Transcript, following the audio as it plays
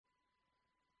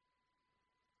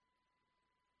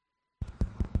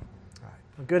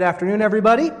Good afternoon,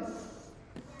 everybody.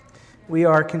 We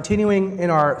are continuing in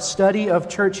our study of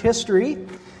church history.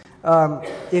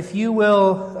 If you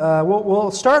will,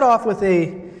 we'll start off with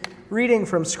a reading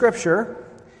from Scripture,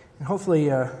 and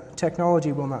hopefully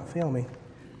technology will not fail me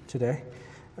today.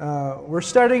 We're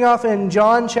starting off in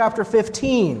John chapter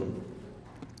 15.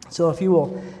 So if you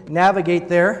will navigate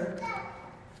there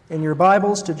in your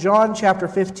Bibles to John chapter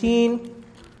 15.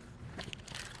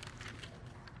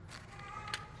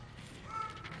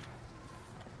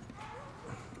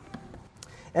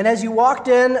 And as you walked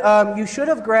in, you should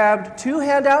have grabbed two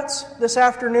handouts this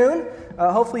afternoon.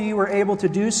 Hopefully you were able to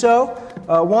do so.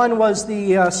 One was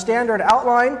the standard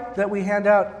outline that we hand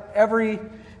out every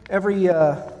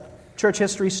church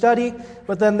history study.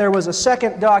 But then there was a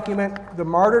second document, the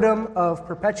Martyrdom of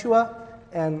Perpetua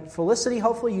and Felicity.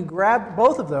 Hopefully you grabbed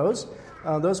both of those.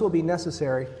 Those will be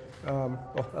necessary,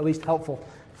 well, at least helpful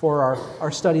for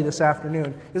our study this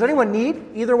afternoon. Does anyone need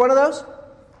either one of those?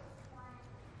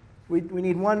 We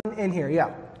need one in here,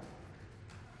 yeah.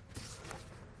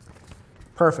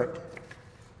 Perfect.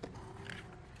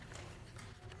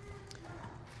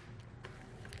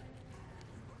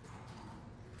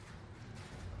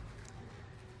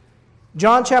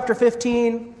 John chapter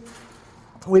 15,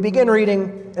 we begin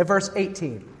reading at verse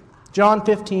 18. John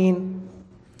 15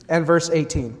 and verse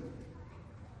 18.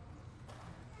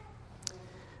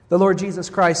 The Lord Jesus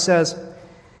Christ says,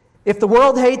 "If the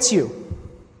world hates you,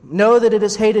 know that it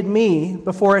has hated me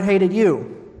before it hated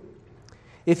you.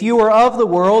 If you were of the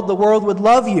world would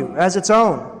love you as its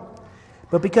own.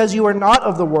 But because you are not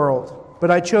of the world,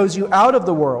 but I chose you out of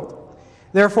the world,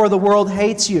 therefore the world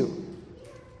hates you.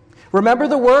 Remember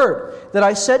the word that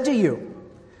I said to you,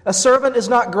 a servant is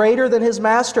not greater than his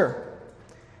master.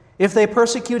 If they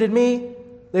persecuted me,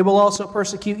 they will also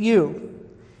persecute you.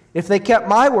 If they kept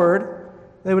my word,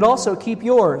 they would also keep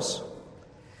yours.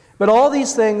 But all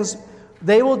these things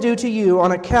they will do to you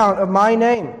on account of my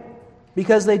name,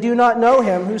 because they do not know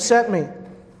him who sent me.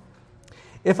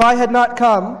 If I had not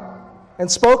come and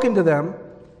spoken to them,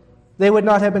 they would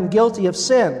not have been guilty of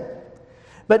sin.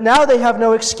 But now they have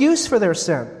no excuse for their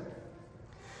sin.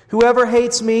 Whoever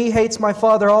hates me hates my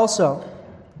Father also.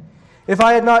 If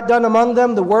I had not done among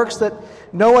them the works that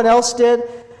no one else did,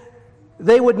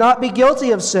 they would not be guilty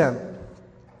of sin.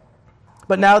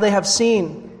 But now they have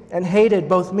seen and hated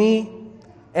both me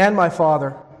and my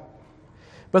Father.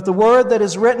 But the word that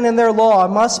is written in their law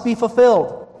must be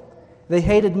fulfilled. They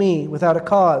hated me without a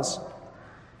cause.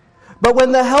 But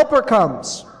when the Helper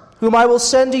comes, whom I will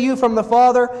send to you from the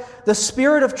Father, the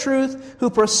Spirit of truth who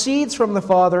proceeds from the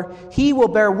Father, he will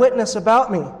bear witness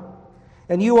about me.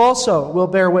 And you also will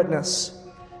bear witness,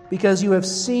 because you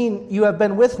have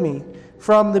been with me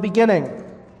from the beginning."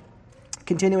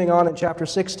 Continuing on in chapter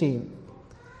 16.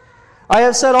 "I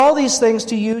have said all these things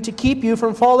to you to keep you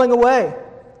from falling away.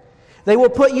 They will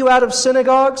put you out of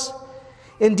synagogues.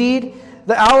 Indeed,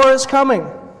 the hour is coming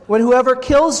when whoever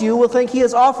kills you will think he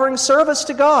is offering service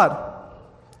to God.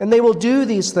 And they will do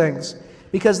these things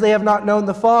because they have not known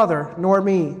the Father nor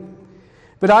me.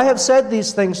 But I have said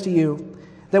these things to you,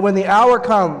 that when the hour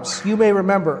comes, you may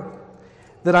remember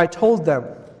that I told them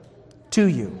to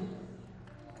you."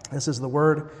 This is the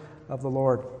word of the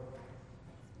Lord.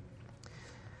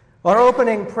 Our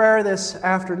opening prayer this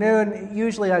afternoon,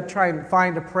 usually I try and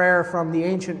find a prayer from the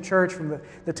ancient church, from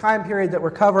the time period that we're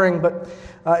covering, but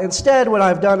instead what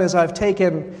I've done is I've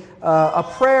taken a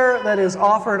prayer that is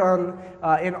offered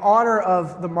in honor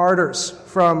of the martyrs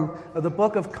from the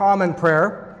Book of Common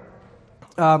Prayer.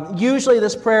 Usually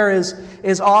this prayer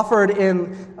is offered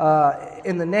in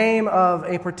the name of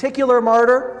a particular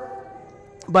martyr,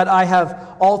 but I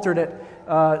have altered it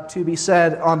to be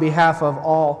said on behalf of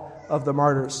all of the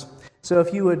martyrs. So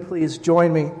if you would please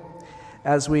join me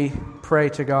as we pray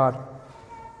to God.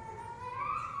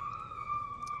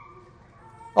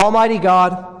 Almighty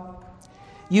God,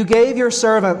 you gave your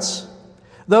servants,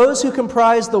 those who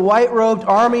comprise the white-robed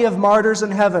army of martyrs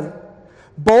in heaven,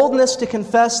 boldness to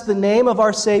confess the name of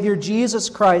our Savior Jesus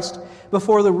Christ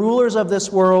before the rulers of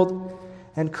this world,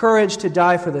 and courage to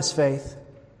die for this faith.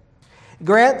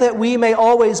 Grant that we may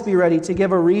always be ready to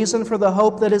give a reason for the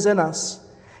hope that is in us,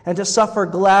 and to suffer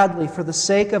gladly for the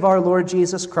sake of our Lord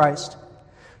Jesus Christ,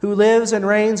 who lives and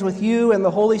reigns with you and the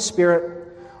Holy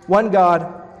Spirit, one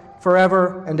God,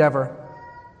 forever and ever.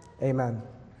 Amen.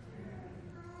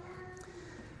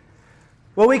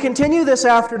 Well, we continue this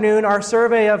afternoon our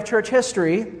survey of church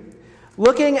history,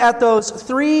 looking at those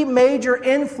three major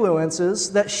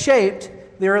influences that shaped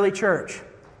the early church.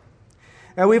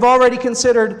 Now, we've already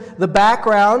considered the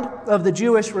background of the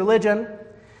Jewish religion,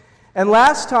 and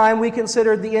last time we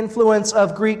considered the influence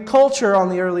of Greek culture on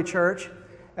the early church,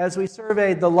 as we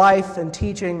surveyed the life and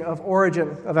teaching of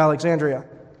Origen of Alexandria.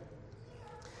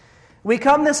 We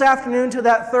come this afternoon to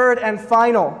that third and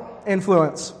final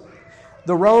influence,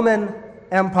 the Roman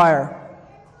Empire.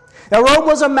 Now, Rome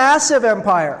was a massive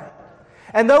empire.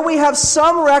 And though we have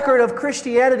some record of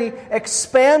Christianity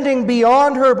expanding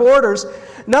beyond her borders,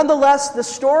 nonetheless, the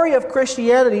story of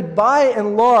Christianity, by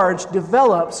and large,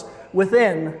 develops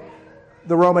within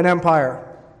the Roman Empire.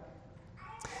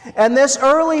 And this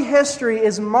early history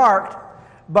is marked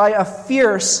by a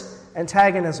fierce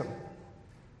antagonism.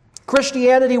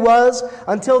 Christianity was,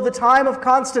 until the time of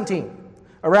Constantine,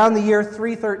 around the year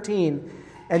 313,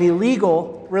 an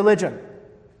illegal religion.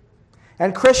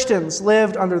 And Christians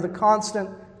lived under the constant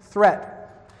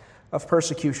threat of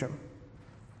persecution.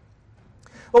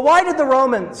 Well, why did the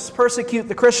Romans persecute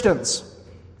the Christians?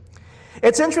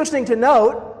 It's interesting to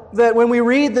note that when we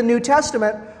read the New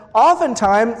Testament,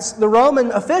 oftentimes the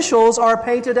Roman officials are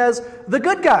painted as the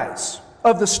good guys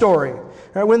of the story.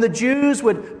 When the Jews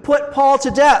would put Paul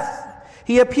to death,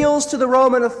 he appeals to the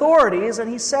Roman authorities and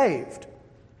he's saved.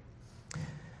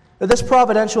 But this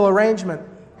providential arrangement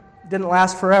didn't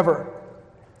last forever.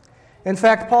 In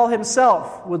fact, Paul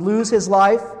himself would lose his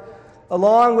life,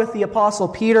 along with the Apostle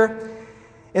Peter,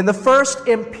 in the first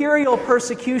imperial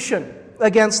persecution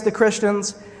against the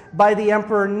Christians by the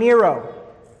Emperor Nero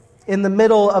in the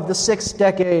middle of the 6th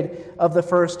decade of the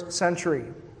 1st century.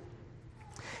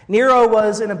 Nero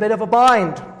was in a bit of a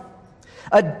bind.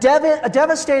 A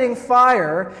devastating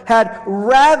fire had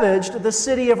ravaged the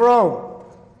city of Rome.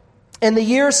 In the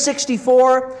year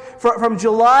 64, from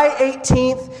July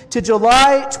 18th to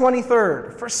July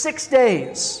 23rd, for 6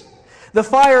 days, the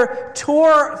fire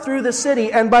tore through the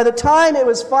city, and by the time it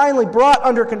was finally brought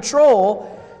under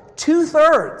control,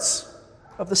 2/3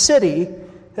 of the city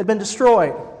had been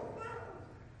destroyed.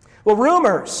 Well,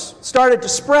 rumors started to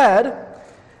spread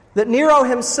that Nero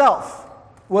himself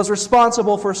was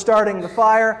responsible for starting the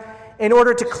fire in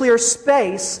order to clear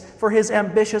space for his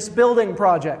ambitious building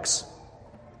projects.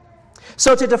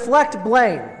 So to deflect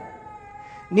blame,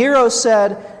 Nero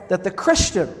said that the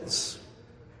Christians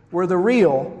were the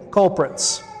real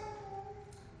culprits.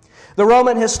 The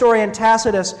Roman historian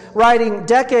Tacitus, writing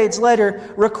decades later,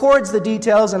 records the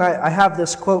details, and I have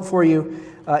this quote for you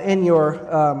in your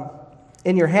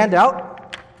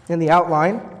handout, in the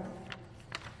outline.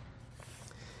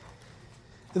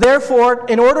 Therefore,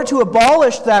 in order to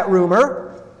abolish that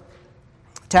rumor,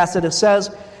 Tacitus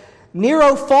says,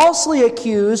 Nero falsely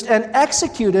accused and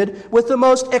executed with the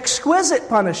most exquisite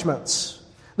punishments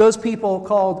those people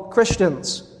called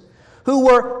Christians, who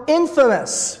were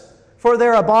infamous for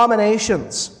their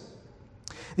abominations.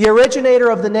 The originator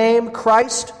of the name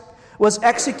Christ was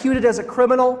executed as a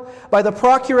criminal by the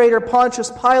procurator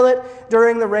Pontius Pilate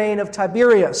during the reign of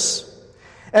Tiberius.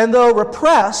 And though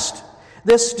repressed,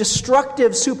 this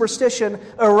destructive superstition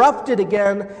erupted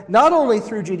again, not only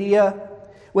through Judea,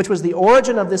 which was the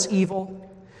origin of this evil,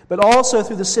 but also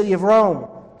through the city of Rome,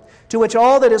 to which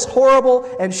all that is horrible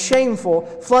and shameful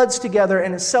floods together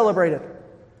and is celebrated.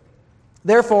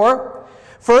 Therefore,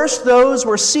 first those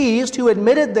were seized who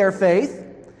admitted their faith,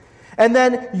 and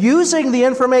then, using the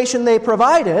information they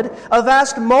provided, a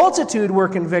vast multitude were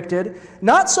convicted,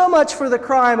 not so much for the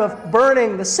crime of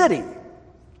burning the city,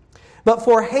 but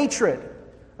for hatred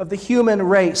of the human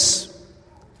race.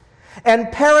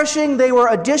 And perishing, they were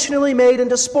additionally made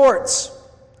into sports.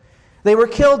 They were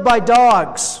killed by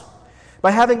dogs,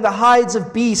 by having the hides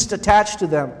of beasts attached to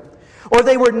them, or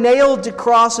they were nailed to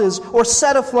crosses or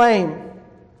set aflame.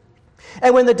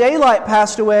 And when the daylight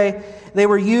passed away, they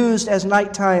were used as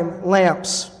nighttime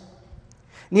lamps.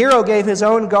 Nero gave his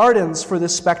own gardens for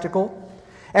this spectacle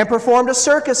and performed a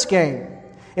circus game,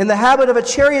 in the habit of a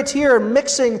charioteer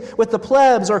mixing with the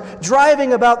plebs or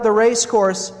driving about the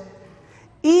racecourse,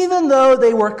 even though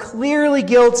they were clearly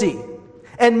guilty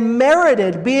and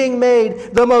merited being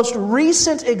made the most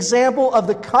recent example of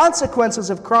the consequences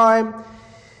of crime.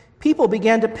 People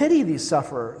began to pity these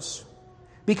sufferers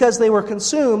because they were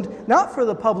consumed not for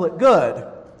the public good,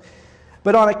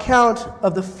 but on account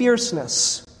of the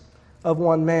fierceness of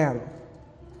one man.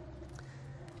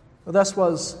 Well, thus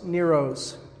was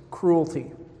Nero's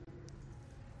cruelty.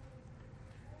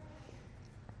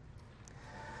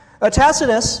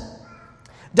 Tacitus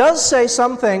does say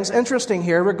some things interesting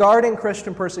here regarding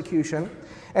Christian persecution,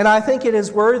 and I think it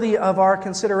is worthy of our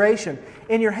consideration.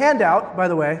 In your handout, by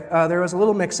the way, there was a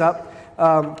little mix-up.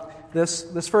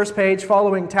 This first page,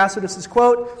 following Tacitus's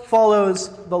quote, follows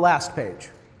the last page.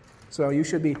 So you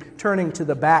should be turning to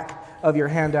the back of your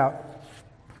handout.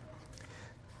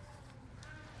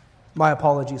 My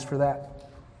apologies for that.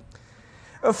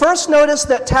 First, notice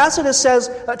that Tacitus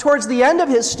says, towards the end of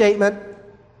his statement,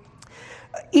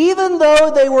 even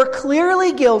though they were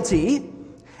clearly guilty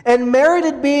and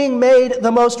merited being made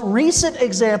the most recent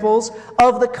examples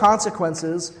of the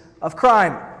consequences of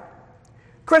crime.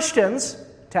 Christians,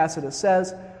 Tacitus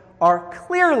says, are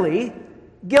clearly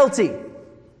guilty.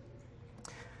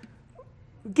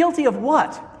 Guilty of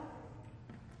what?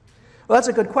 Well, that's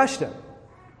a good question.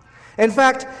 In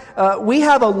fact, we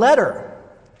have a letter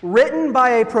written by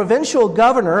a provincial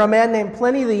governor, a man named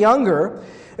Pliny the Younger,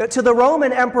 to the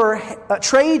Roman Emperor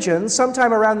Trajan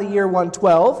sometime around the year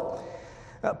 112.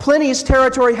 Pliny's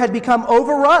territory had become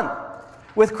overrun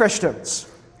with Christians.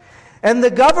 And the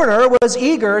governor was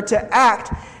eager to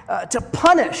act to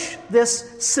punish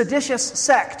this seditious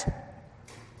sect.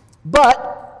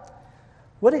 But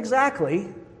what exactly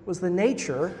was the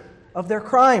nature of their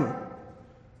crime?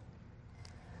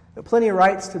 Pliny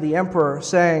writes to the emperor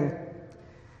saying,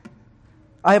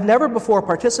 I have never before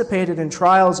participated in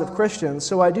trials of Christians,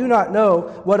 so I do not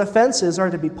know what offenses are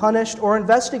to be punished or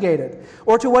investigated,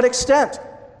 or to what extent.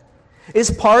 Is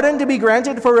pardon to be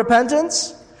granted for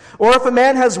repentance? Or if a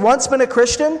man has once been a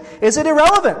Christian, is it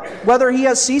irrelevant whether he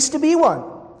has ceased to be one?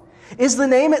 Is the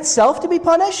name itself to be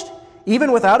punished,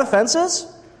 even without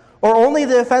offenses? Or only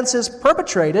the offenses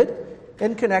perpetrated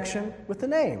in connection with the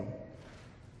name?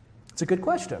 It's a good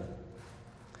question.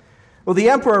 Well, the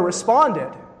emperor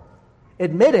responded,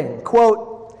 admitting,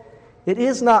 quote, it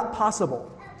is not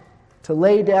possible to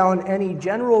lay down any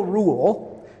general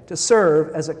rule to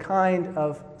serve as a kind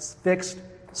of fixed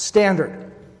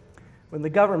standard. When the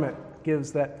government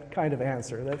gives that kind of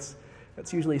answer,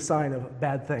 that's usually a sign of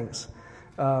bad things.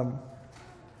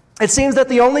 It seems that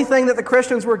the only thing that the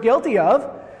Christians were guilty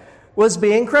of was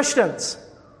being Christians.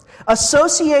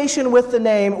 Association with the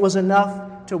name was enough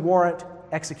to warrant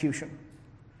execution.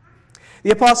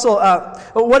 The apostle,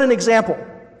 what an example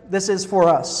this is for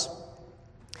us.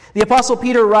 The apostle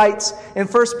Peter writes in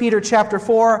 1 Peter chapter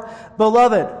 4,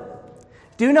 Beloved,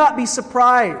 do not be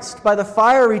surprised by the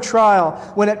fiery trial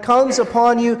when it comes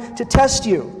upon you to test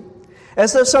you,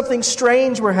 as though something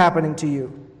strange were happening to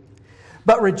you.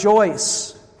 But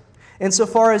rejoice,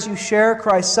 insofar as you share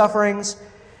Christ's sufferings,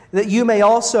 that you may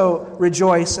also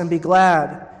rejoice and be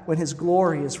glad when his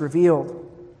glory is revealed.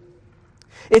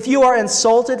 If you are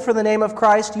insulted for the name of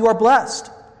Christ, you are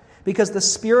blessed, because the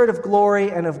Spirit of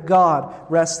glory and of God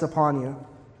rests upon you.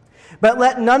 But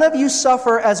let none of you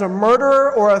suffer as a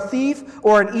murderer or a thief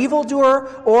or an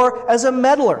evildoer or as a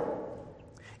meddler.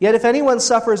 Yet if anyone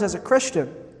suffers as a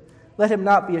Christian, let him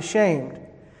not be ashamed,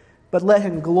 but let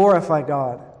him glorify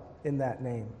God in that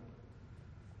name.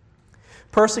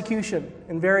 Persecution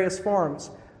in various forms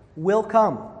will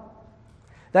come.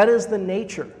 That is the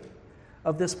nature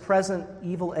of this present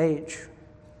evil age.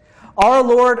 Our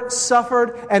Lord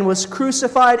suffered and was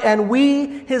crucified, and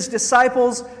we, his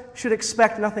disciples, should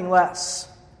expect nothing less.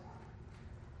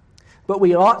 But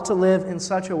we ought to live in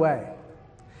such a way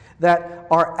that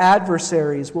our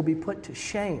adversaries will be put to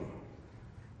shame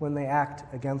when they act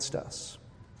against us.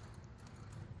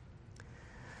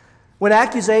 When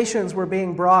accusations were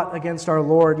being brought against our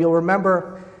Lord, you'll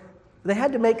remember they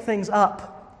had to make things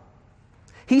up.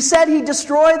 He said he'd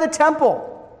destroy the temple.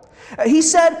 He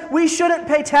said we shouldn't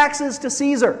pay taxes to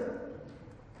Caesar.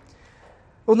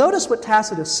 Well, notice what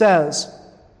Tacitus says.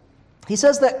 He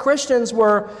says that Christians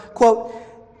were, quote,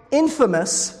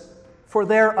 infamous for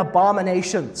their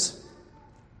abominations.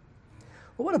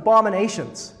 Well, what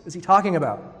abominations is he talking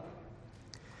about?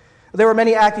 There were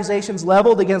many accusations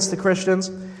leveled against the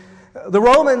Christians. The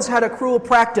Romans had a cruel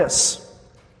practice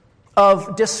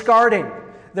of discarding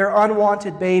their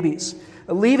unwanted babies,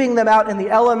 leaving them out in the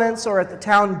elements or at the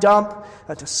town dump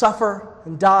to suffer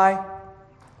and die.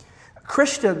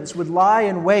 Christians would lie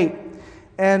in wait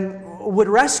and would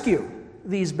rescue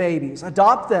these babies,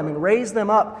 adopt them, and raise them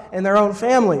up in their own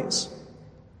families.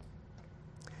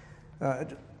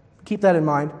 Keep that in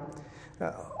mind.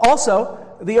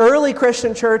 Also, the early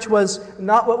Christian church was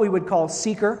not what we would call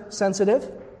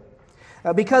seeker-sensitive.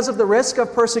 Because of the risk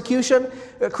of persecution,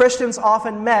 Christians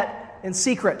often met in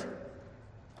secret.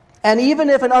 And even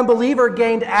if an unbeliever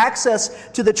gained access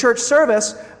to the church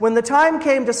service, when the time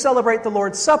came to celebrate the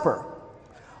Lord's Supper,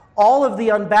 all of the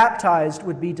unbaptized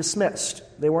would be dismissed.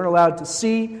 They weren't allowed to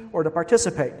see or to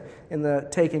participate in the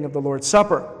taking of the Lord's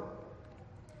Supper.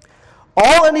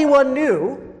 All anyone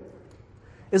knew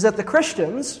is that the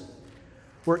Christians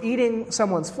were eating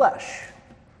someone's flesh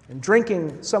and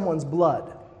drinking someone's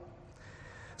blood.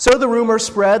 So the rumor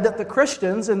spread that the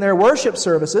Christians in their worship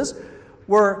services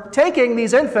were taking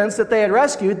these infants that they had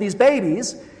rescued, these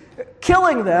babies,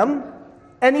 killing them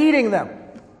and eating them.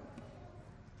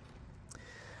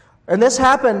 And this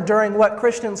happened during what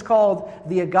Christians called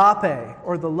the agape,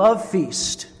 or the love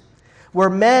feast, where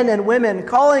men and women,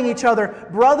 calling each other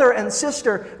brother and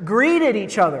sister, greeted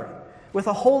each other with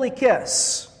a holy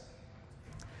kiss.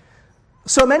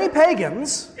 So many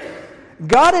pagans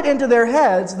got it into their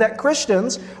heads that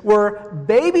Christians were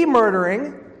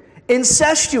baby-murdering,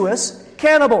 incestuous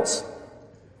cannibals.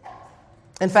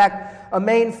 In fact, a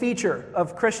main feature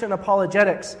of Christian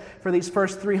apologetics for these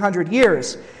first 300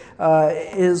 years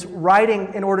is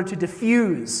writing in order to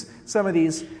diffuse some of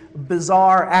these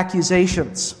bizarre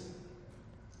accusations.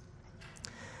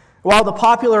 While the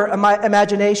popular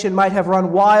imagination might have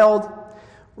run wild,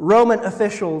 Roman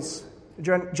officials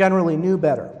generally knew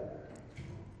better.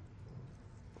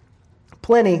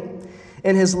 Pliny,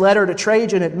 in his letter to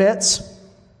Trajan, admits,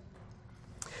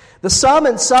 "The sum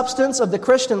and substance of the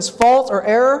Christians' fault or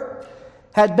error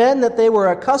had been that they were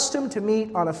accustomed to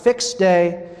meet on a fixed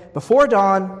day before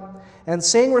dawn and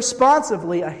sing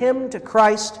responsively a hymn to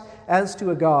Christ as to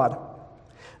a God,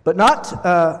 but not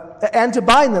and to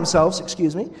bind themselves,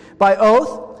 by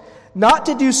oath, not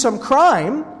to do some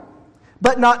crime,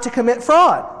 but not to commit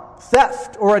fraud,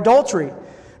 theft, or adultery,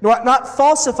 nor not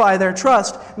falsify their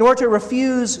trust, nor to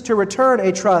refuse to return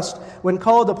a trust when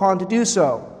called upon to do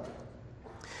so.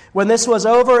 When this was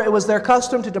over, it was their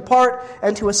custom to depart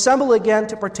and to assemble again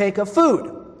to partake of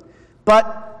food,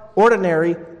 but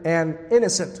ordinary and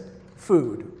innocent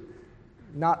food,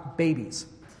 not babies."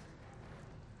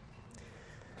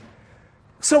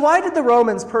 So why did the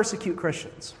Romans persecute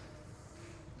Christians?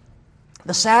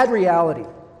 The sad reality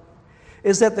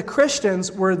is that the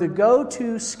Christians were the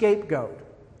go-to scapegoat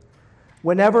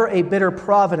whenever a bitter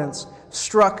providence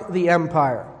struck the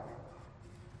empire.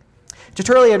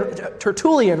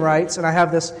 Tertullian writes, and I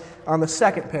have this on the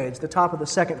second page, the top of the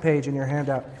second page in your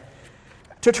handout.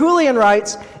 Tertullian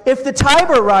writes, "If the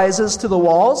Tiber rises to the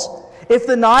walls, if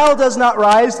the Nile does not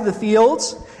rise to the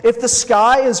fields, if the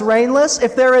sky is rainless,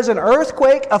 if there is an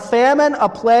earthquake, a famine, a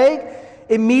plague,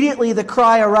 immediately the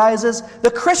cry arises,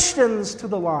 'The Christians to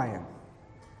the lion.'"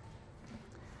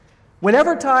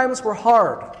 Whenever times were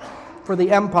hard for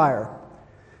the empire,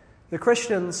 the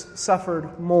Christians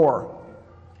suffered more.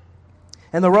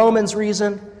 And the Romans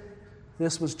reasoned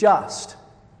this was just.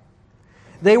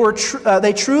 They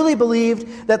truly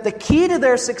believed that the key to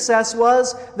their success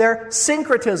was their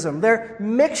syncretism, their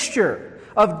mixture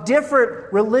of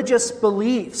different religious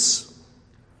beliefs,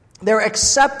 their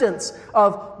acceptance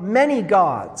of many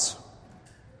gods.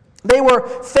 They were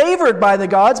favored by the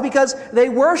gods because they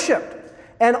worshipped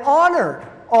and honored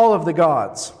all of the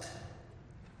gods.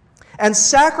 And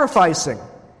sacrificing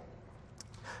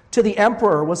to the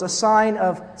emperor was a sign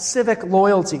of civic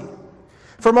loyalty.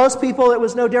 For most people, it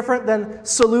was no different than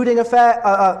saluting a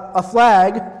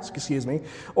flag,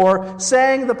 or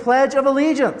saying the Pledge of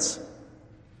Allegiance.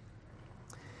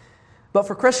 But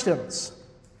for Christians,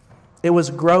 it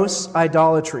was gross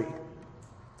idolatry.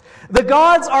 The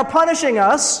gods are punishing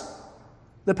us,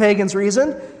 the pagans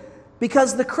reasoned,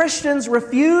 because the Christians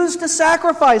refuse to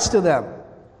sacrifice to them.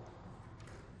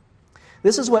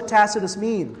 This is what Tacitus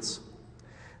means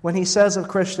when he says of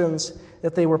Christians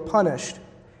that they were punished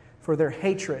for their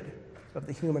hatred of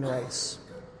the human race.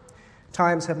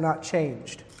 Times have not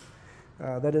changed.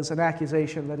 That is an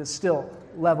accusation that is still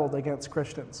leveled against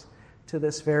Christians to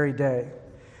this very day.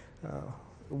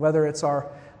 Whether it's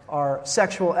our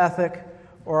sexual ethic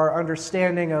or our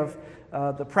understanding of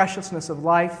the preciousness of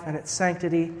life and its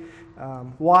sanctity.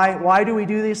 Why do we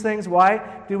do these things? Why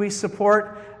do we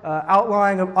support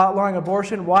outlawing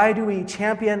abortion? Why do we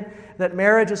champion that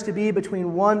marriage is to be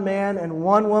between one man and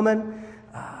one woman?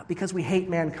 Because we hate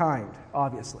mankind,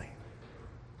 obviously.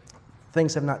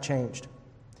 Things have not changed.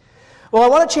 Well, I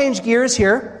want to change gears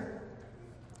here.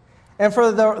 And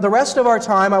for the rest of our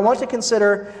time, I want to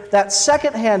consider that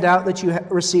second handout that you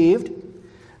received,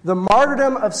 the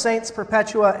martyrdom of Saints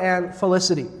Perpetua and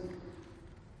Felicity.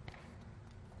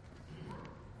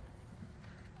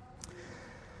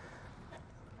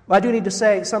 I do need to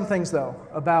say some things, though,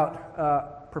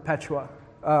 about Perpetua.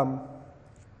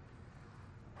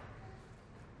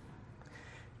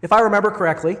 If I remember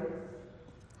correctly,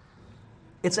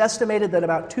 it's estimated that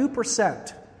about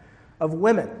 2% of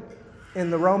women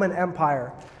in the Roman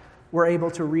Empire were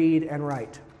able to read and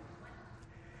write.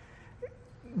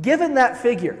 Given that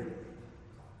figure,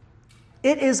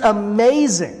 it is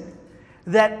amazing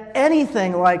that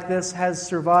anything like this has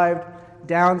survived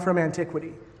down from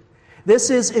antiquity. This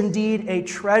is indeed a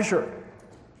treasure.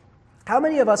 How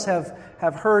many of us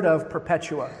have heard of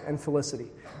Perpetua and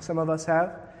Felicity? Some of us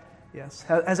have? Yes.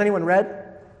 Has anyone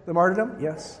read the martyrdom?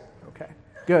 Yes? Okay.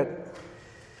 Good.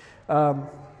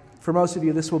 For most of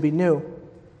you, this will be new.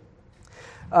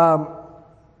 What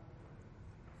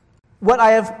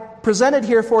I have presented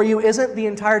here for you isn't the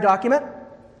entire document.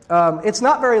 It's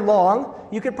not very long.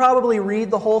 You could probably read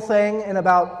the whole thing in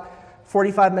about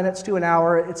 45 minutes to an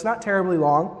hour. It's not terribly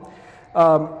long.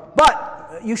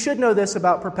 But you should know this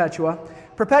about Perpetua.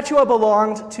 Perpetua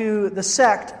belonged to the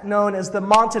sect known as the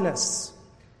Montanists.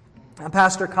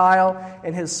 Pastor Kyle,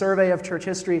 in his survey of church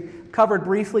history, covered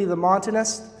briefly the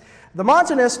Montanists. The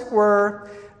Montanists were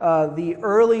the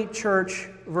early church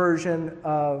version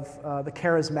of the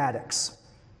Charismatics,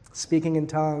 speaking in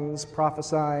tongues,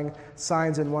 prophesying,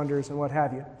 signs and wonders, and what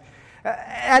have you.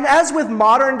 And as with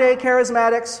modern-day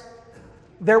Charismatics,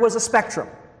 there was a spectrum.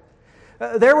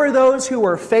 There were those who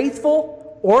were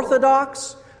faithful,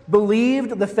 orthodox,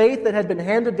 believed the faith that had been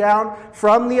handed down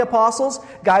from the apostles,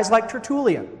 guys like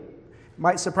Tertullian. It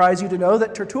might surprise you to know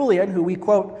that Tertullian, who we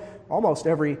quote almost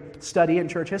every study in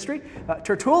church history,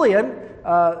 Tertullian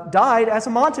died as a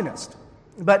Montanist,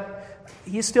 but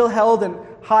he's still held in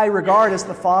high regard as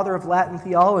the father of Latin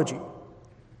theology.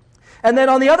 And then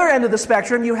on the other end of the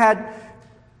spectrum, you had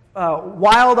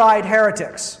wild-eyed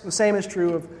heretics. The same is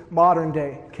true of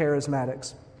modern-day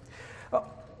charismatics.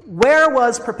 Where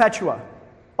was Perpetua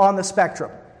on the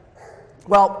spectrum?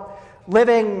 Well,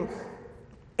 living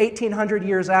 1,800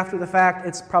 years after the fact,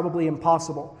 it's probably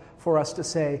impossible for us to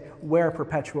say where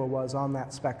Perpetua was on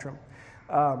that spectrum.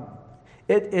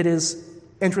 It is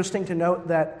interesting to note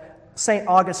that St.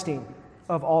 Augustine,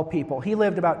 of all people, he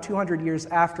lived about 200 years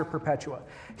after Perpetua.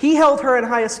 He held her in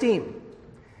high esteem.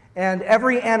 And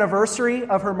every anniversary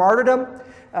of her martyrdom,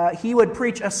 he would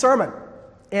preach a sermon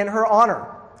in her honor.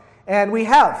 And we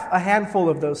have a handful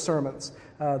of those sermons,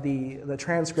 the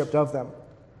transcript of them.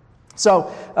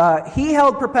 So he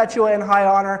held Perpetua in high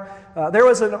honor. There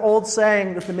was an old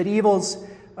saying that the medievals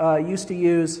used to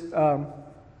use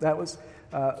that was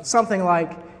something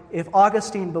like, if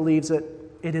Augustine believes it,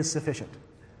 it is sufficient.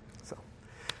 So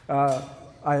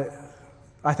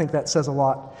I think that says a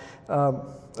lot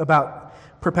about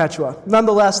Perpetua.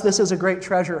 Nonetheless, this is a great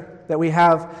treasure that we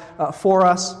have for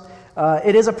us.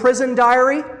 It is a prison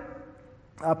diary.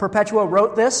 Perpetua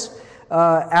wrote this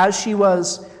as she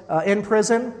was in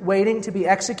prison, waiting to be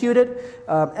executed.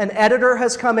 An editor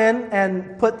has come in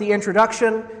and put the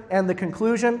introduction and the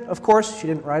conclusion. Of course, she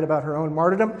didn't write about her own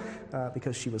martyrdom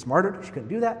because she was martyred. She couldn't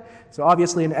do that. So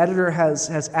obviously an editor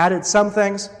has added some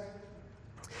things.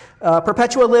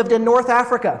 Perpetua lived in North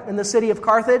Africa, in the city of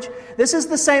Carthage. This is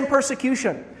the same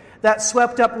persecution that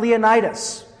swept up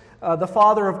Leonidas, the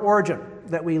father of Origen,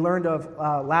 that we learned of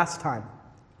last time.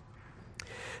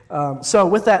 So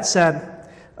with that said,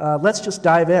 let's just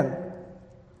dive in.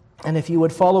 And if you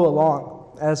would follow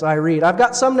along as I read. I've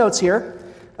got some notes here,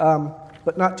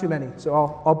 but not too many,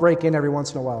 so I'll break in every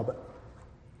once in a while. But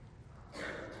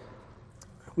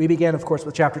we begin, of course,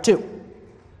 with chapter 2.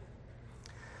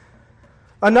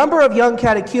 A number of young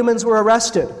catechumens were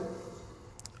arrested.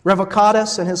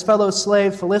 Revocatus and his fellow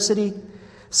slave Felicity,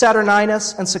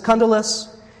 Saturninus and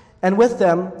Secundulus, and with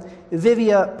them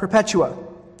Vivia Perpetua,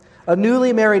 a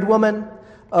newly married woman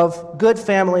of good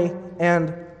family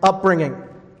and upbringing.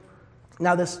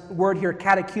 Now this word here,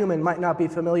 catechumen, might not be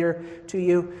familiar to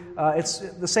you. It's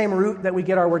the same root that we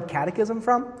get our word catechism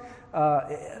from.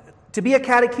 To be a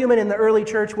catechumen in the early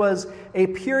church was a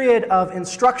period of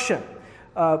instruction,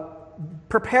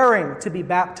 preparing to be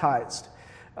baptized.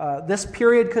 This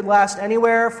period could last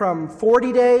anywhere from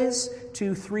 40 days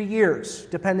to 3 years,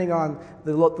 depending on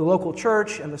the local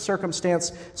church and the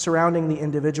circumstance surrounding the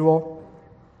individual.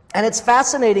 And it's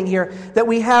fascinating here that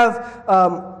we have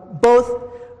both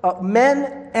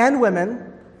men and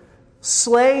women,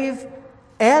 slave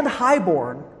and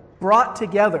highborn, brought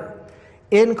together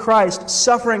in Christ,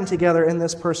 suffering together in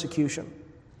this persecution.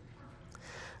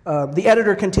 The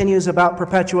editor continues about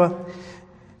Perpetua.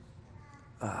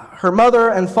 Her mother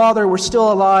and father were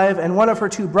still alive, and one of her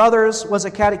 2 brothers was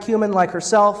a catechumen like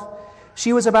herself.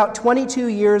 She was about 22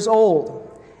 years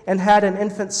old and had an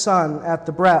infant son at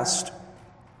the breast.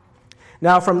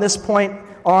 Now, from this point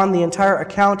on, the entire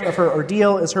account of her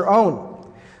ordeal is her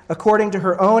own, according to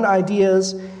her own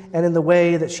ideas and in the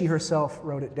way that she herself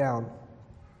wrote it down.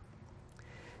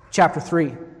 Chapter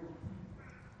 3.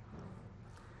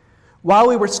 While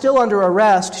we were still under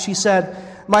arrest, she said,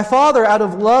 "My father, out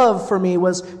of love for me,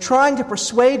 was trying to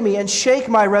persuade me and shake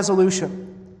my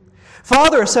resolution.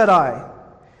 'Father,' said I,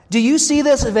 'do you see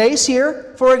this vase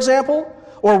here, for example,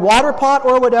 or water pot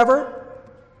or whatever?'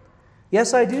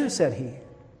 'Yes, I do,' said he.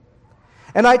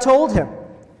 And I told him,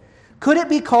 'Could it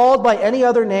be called by any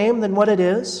other name than what it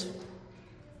is?'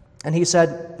 And he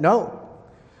said, 'No.'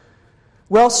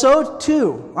 'Well, so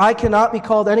too, I cannot be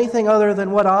called anything other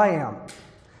than what I am,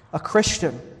 a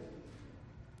Christian.'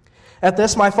 At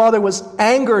this, my father was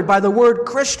angered by the word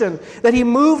Christian, that he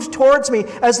moved towards me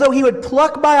as though he would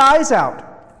pluck my eyes out.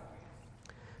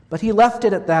 But he left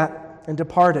it at that and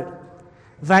departed,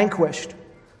 vanquished,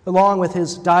 along with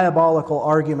his diabolical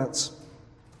arguments.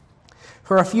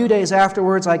 For a few days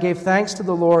afterwards, I gave thanks to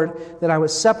the Lord that I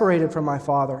was separated from my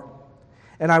father,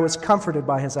 and I was comforted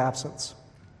by his absence.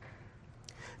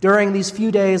 During these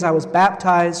few days, I was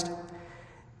baptized,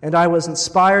 and I was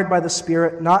inspired by the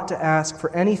Spirit not to ask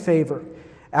for any favor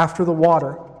after the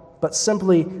water, but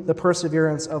simply the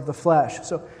perseverance of the flesh.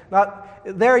 So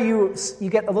there you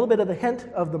get a little bit of the hint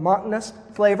of the Montanist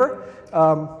flavor.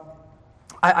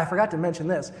 I forgot to mention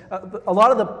this. A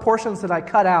lot of the portions that I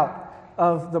cut out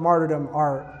of the martyrdom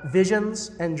are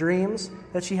visions and dreams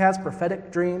that she has,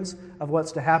 prophetic dreams of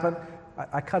what's to happen.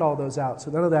 I cut all those out,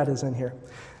 so none of that is in here.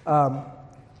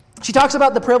 She talks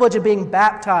about the privilege of being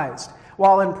baptized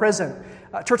while in prison.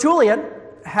 Tertullian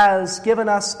has given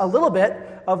us a little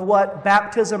bit of what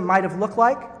baptism might have looked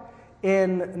like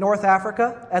in North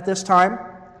Africa at this time.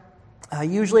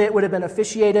 Usually it would have been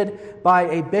officiated by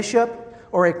a bishop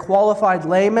or a qualified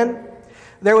layman.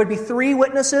 There would be 3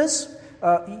 witnesses.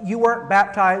 You weren't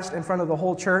baptized in front of the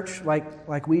whole church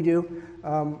like we do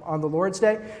on the Lord's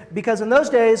Day, because in those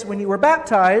days when you were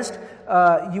baptized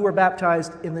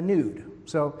in the nude.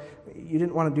 So you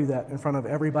didn't want to do that in front of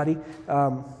everybody.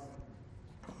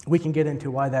 We can get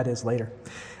into why that is later.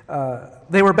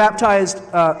 They were baptized,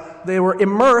 they were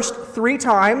immersed 3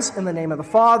 times in the name of the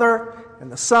Father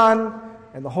and the Son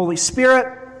and the Holy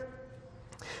Spirit.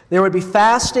 There would be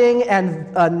fasting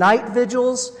and night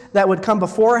vigils that would come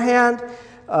beforehand.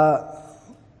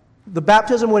 The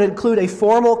baptism would include a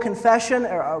formal confession,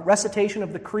 a recitation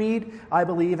of the creed. I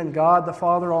believe in God, the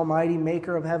Father Almighty,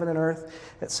 maker of heaven and earth,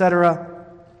 etc.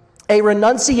 A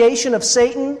renunciation of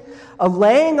Satan, a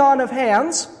laying on of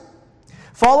hands,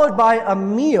 followed by a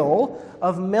meal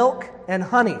of milk and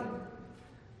honey.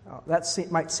 That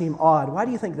might seem odd. Why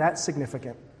do you think that's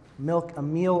significant? A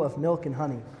meal of milk and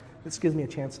honey. This gives me a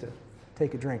chance to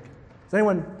take a drink. Does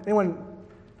anyone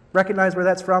recognize where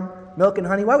that's from? Milk and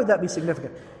honey? Why would that be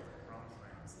significant?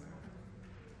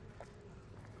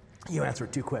 You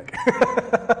answered too quick.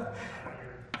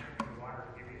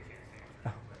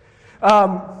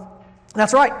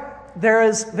 That's right. There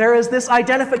is this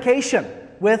identification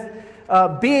with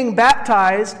being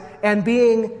baptized and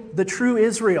being the true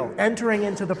Israel, entering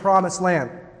into the promised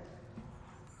land.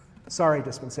 Sorry,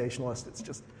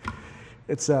 dispensationalist.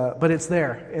 But it's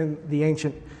there in the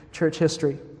ancient church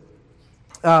history.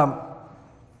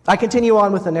 I continue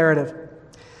on with the narrative.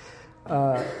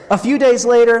 A few days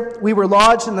later, we were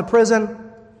lodged in the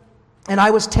prison, and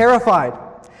I was terrified,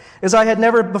 as I had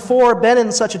never before been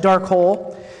in such a dark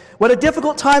hole. What a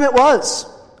difficult time it was.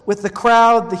 With the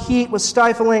crowd, the heat was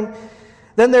stifling.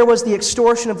 Then there was the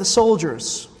extortion of the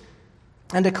soldiers.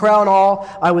 And to crown all,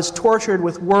 I was tortured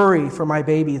with worry for my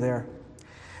baby there.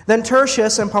 Then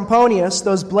Tertius and Pomponius,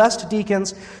 those blessed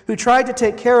deacons who tried to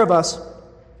take care of us,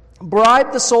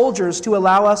 bribed the soldiers to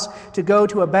allow us to go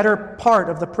to a better part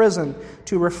of the prison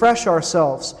to refresh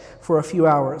ourselves for a few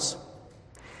hours.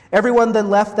 Everyone then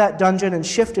left that dungeon and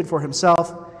shifted for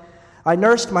himself. I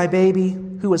nursed my baby,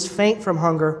 who was faint from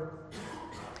hunger.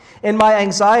 In my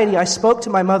anxiety, I spoke to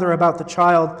my mother about the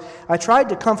child. I tried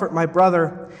to comfort my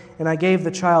brother, and I gave the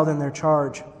child in their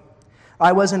charge.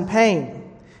 I was in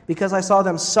pain because I saw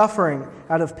them suffering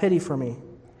out of pity for me.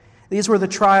 These were the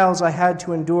trials I had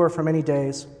to endure for many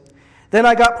days. Then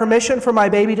I got permission for my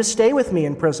baby to stay with me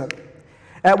in prison.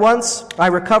 At once, I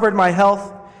recovered my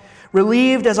health,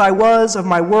 relieved as I was of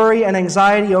my worry and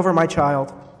anxiety over my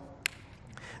child.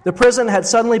 The prison had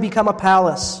suddenly become a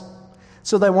palace,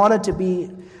 so that I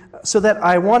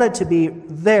wanted to be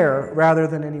there rather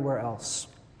than anywhere else.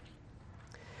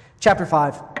 Chapter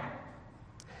 5.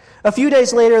 A few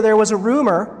days later, there was a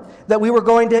rumor that we were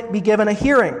going to be given a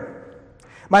hearing.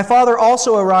 My father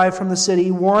also arrived from the city,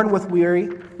 worn with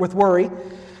worry,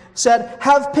 said,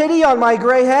 "Have pity on my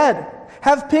gray head.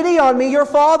 Have pity on me, your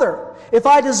father. If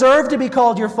I deserve to be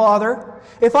called your father,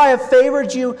 if I have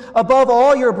favored you above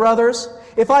all your brothers,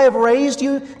 if I have raised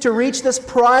you to reach this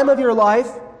prime of your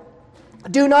life,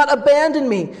 do not abandon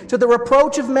me to the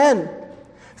reproach of men.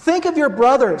 Think of your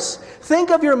brothers. Think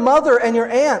of your mother and your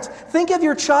aunt. Think of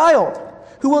your child,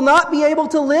 who will not be able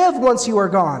to live once you are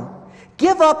gone.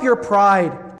 Give up your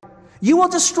pride. You will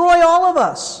destroy all of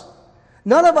us.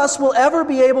 None of us will ever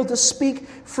be able to speak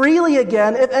freely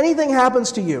again if anything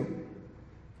happens to you."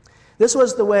 This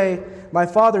was the way my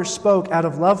father spoke out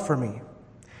of love for me,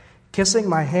 kissing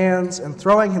my hands and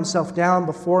throwing himself down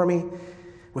before me.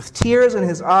 With tears in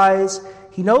his eyes,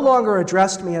 he no longer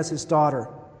addressed me as his daughter,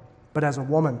 but as a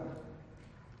woman.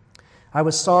 I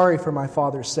was sorry for my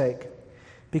father's sake,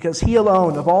 because he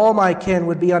alone of all my kin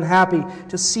would be unhappy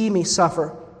to see me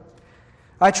suffer.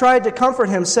 I tried to comfort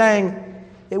him, saying,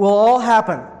 "It will all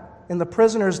happen in the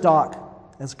prisoner's dock,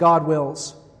 as God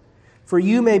wills. For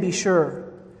you may be sure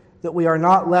that we are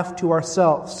not left to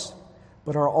ourselves,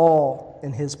 but are all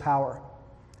in his power."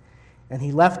 And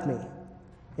he left me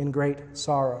in great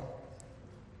sorrow.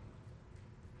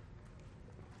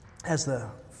 As the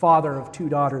father of two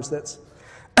daughters, that's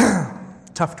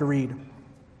tough to read.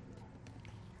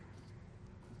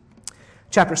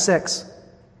 Chapter 6.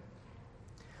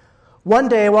 One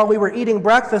day, while we were eating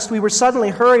breakfast, we were suddenly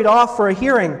hurried off for a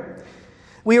hearing.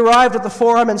 We arrived at the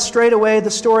forum, and straightway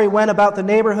the story went about the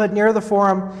neighborhood near the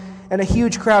forum, and a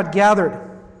huge crowd gathered.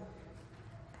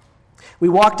 We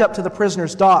walked up to the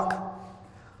prisoner's dock.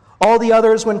 All the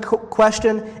others, when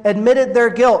questioned, admitted their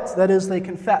guilt. That is, they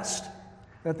confessed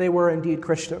that they were indeed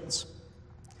Christians.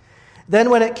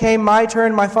 Then when it came my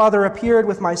turn, my father appeared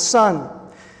with my son,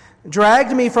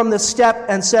 dragged me from the step,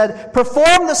 and said,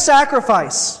 "Perform the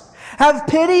sacrifice. Have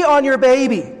pity on your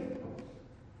baby."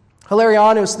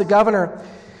 Hilarianus, the governor,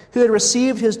 who had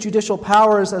received his judicial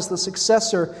powers as the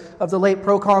successor of the late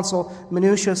proconsul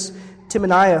Minucius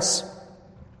Timonius,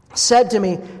 said to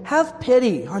me, "Have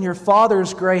pity on your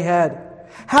father's gray head.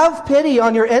 Have pity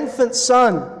on your infant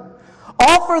son.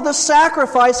 Offer the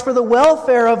sacrifice for the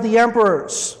welfare of the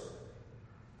emperors."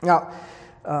 Now,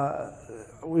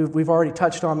 we've already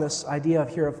touched on this idea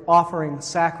here of offering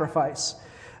sacrifice.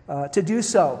 To do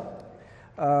so,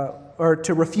 or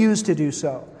to refuse to do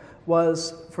so,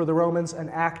 was for the Romans an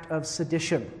act of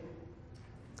sedition.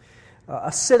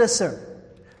 A citizen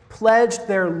pledged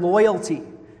their loyalty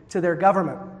to their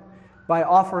government by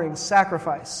offering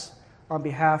sacrifice on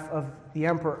behalf of the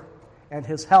emperor and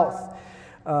his health.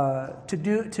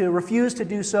 To refuse to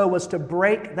do so was to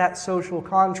break that social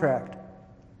contract.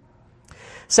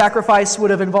 Sacrifice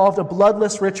would have involved a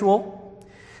bloodless ritual,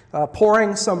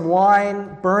 pouring some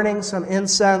wine, burning some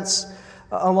incense,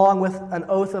 along with an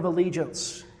oath of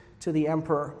allegiance to the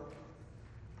emperor.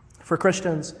 For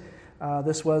Christians,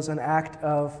 this was an act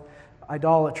of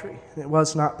idolatry. It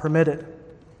was not permitted.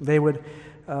 They would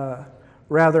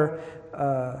rather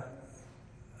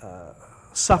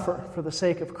suffer for the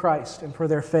sake of Christ and for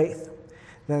their faith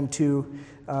than to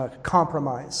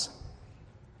compromise.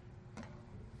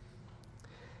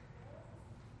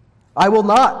 "I will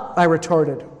not," I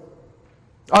retorted.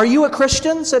 "Are you a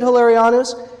Christian?" said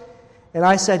Hilarianus. And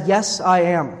I said, "Yes, I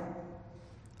am."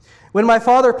 When my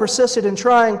father persisted in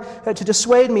trying to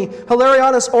dissuade me,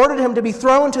 Hilarianus ordered him to be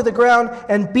thrown to the ground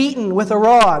and beaten with a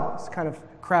rod. It's kind of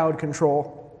crowd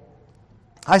control.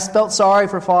 I felt sorry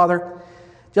for father,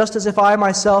 just as if I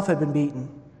myself had been beaten.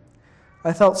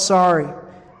 I felt sorry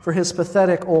for his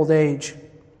pathetic old age.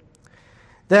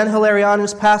 Then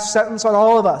Hilarianus passed sentence on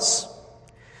all of us.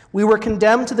 We were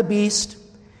condemned to the beast,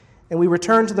 and we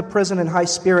returned to the prison in high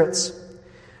spirits.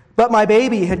 But my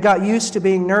baby had got used to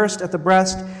being nursed at the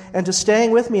breast and to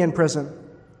staying with me in prison.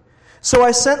 So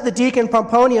I sent the deacon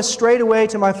Pomponius straight away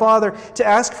to my father to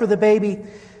ask for the baby,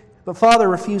 but father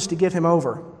refused to give him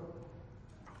over.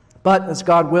 But as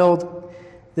God willed,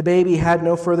 the baby had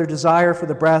no further desire for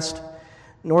the breast,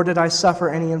 nor did I suffer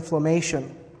any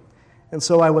inflammation. And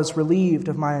so I was relieved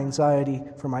of my anxiety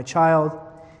for my child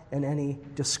and any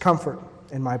discomfort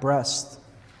in my breast.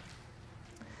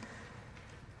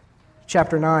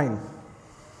 Chapter 9.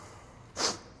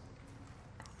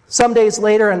 Some days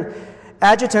later, an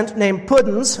adjutant named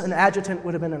Pudens, an adjutant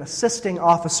would have been an assisting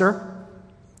officer,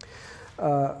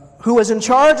 who was in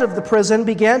charge of the prison,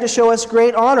 began to show us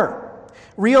great honor,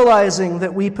 realizing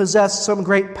that we possessed some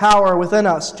great power within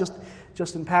us.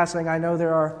 Just in passing, I know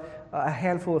there are a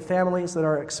handful of families that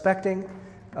are expecting,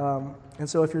 and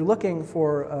so if you're looking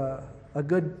for a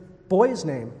good boy's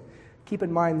name, keep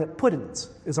in mind that Pudens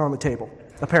is on the table,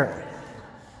 apparently.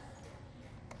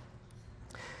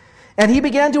 And he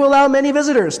began to allow many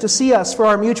visitors to see us for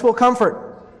our mutual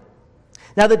comfort.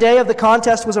 Now the day of the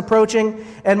contest was approaching,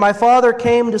 and my father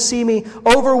came to see me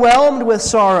overwhelmed with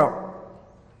sorrow.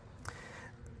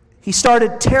 He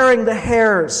started tearing the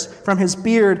hairs from his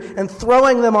beard and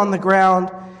throwing them on the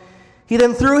ground. He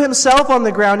then threw himself on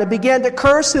the ground and began to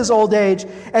curse his old age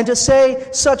and to say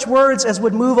such words as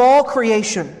would move all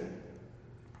creation.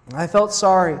 I felt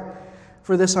sorry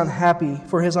for his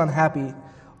unhappy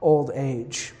old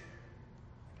age.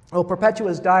 Well,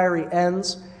 Perpetua's diary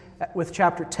ends with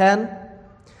chapter 10.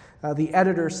 The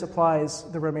editor supplies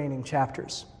the remaining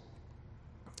chapters.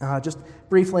 Just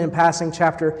briefly in passing,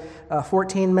 chapter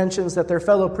 14 mentions that their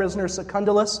fellow prisoner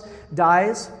Secundulus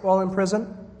dies while in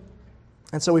prison.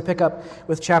 And so we pick up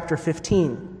with chapter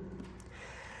 15.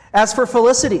 As for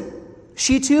Felicity,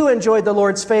 She too enjoyed the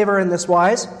Lord's favor in this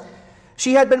wise.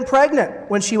 She had been pregnant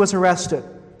when she was arrested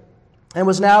and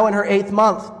was now in her 8th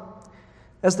month.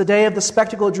 As the day of the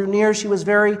spectacle drew near, she was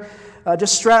very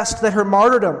distressed that her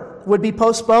martyrdom would be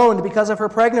postponed because of her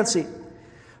pregnancy,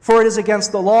 for it is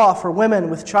against the law for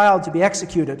women with child to be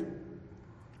executed.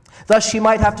 Thus she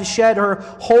might have to shed her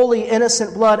wholly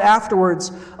innocent blood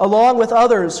afterwards, along with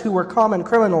others who were common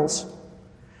criminals.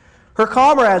 Her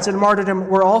comrades in martyrdom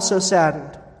were also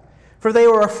saddened, for they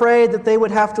were afraid that they would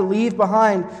have to leave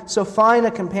behind so fine a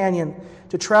companion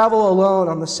to travel alone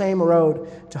on the same road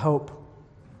to hope.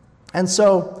 And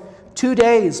so, 2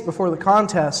 days before the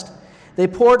contest, they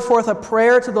poured forth a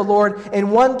prayer to the Lord in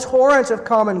one torrent of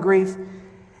common grief,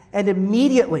 and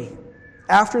immediately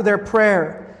after their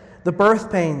prayer, the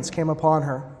birth pains came upon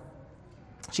her.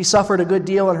 She suffered a good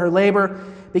deal in her labor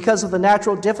because of the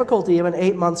natural difficulty of an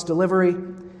 8 months delivery.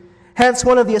 Hence,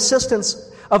 one of the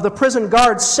assistants of the prison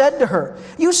guards said to her,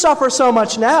 "You suffer so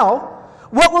much now.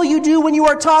 What will you do when you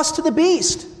are tossed to the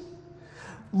beast?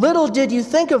 Little did you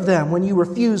think of them when you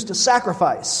refused to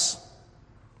sacrifice."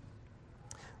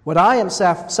 "What I am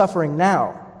suffering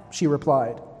now," she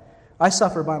replied, "I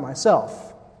suffer by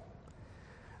myself.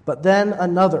 But then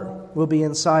another will be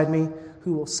inside me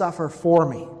who will suffer for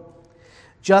me,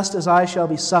 just as I shall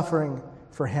be suffering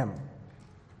for him."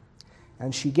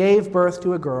 And she gave birth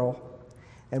to a girl,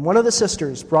 and one of the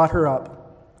sisters brought her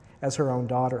up as her own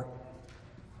daughter.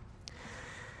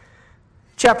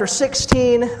 Chapter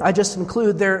 16, I just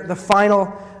include there the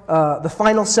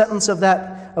final sentence of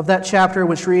that chapter,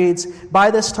 which reads,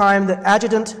 "By this time the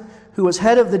adjutant who was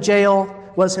head of the jail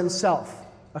was himself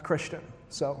a Christian."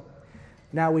 So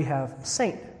now we have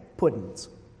Saint Puddins.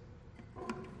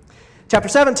 Chapter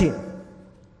 17.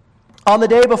 On the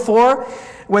day before,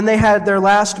 when they had their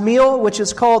last meal, which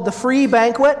is called the free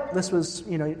banquet, this was,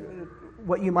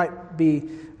 what you might be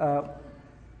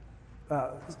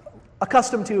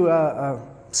accustomed to,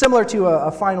 similar to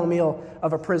a final meal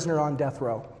of a prisoner on death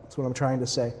row. That's what I'm trying to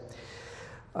say.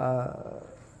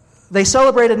 They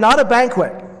celebrated not a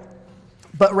banquet,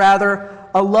 but rather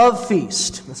a love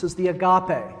feast. This is the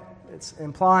agape. It's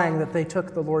implying that they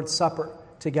took the Lord's Supper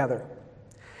together.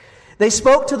 They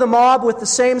spoke to the mob with the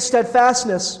same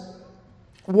steadfastness,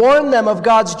 warned them of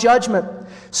God's judgment,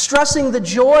 stressing the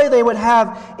joy they would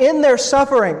have in their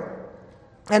suffering,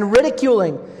 and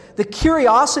ridiculing the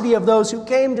curiosity of those who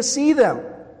came to see them.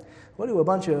 What do a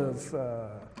bunch of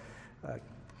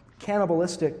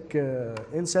cannibalistic,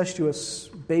 incestuous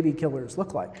baby killers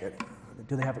look like?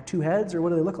 Do they have 2 heads, or what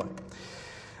do they look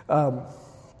like?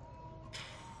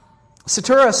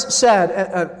 Saturus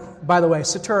said, by the way,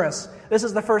 Saturus, this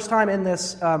is the first time in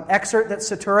this excerpt that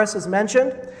Saturus is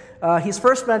mentioned. He's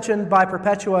first mentioned by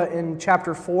Perpetua in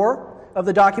chapter 4 of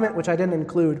the document, which I didn't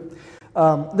include.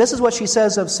 This is what she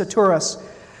says of Saturus.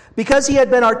 "Because he had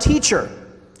been our teacher,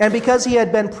 and because he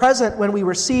had been present when we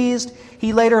were seized,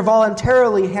 he later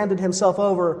voluntarily handed himself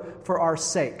over for our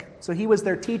sake." So he was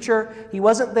their teacher. He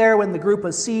wasn't there when the group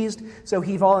was seized, so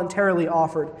he voluntarily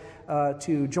offered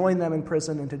to join them in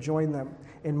prison and to join them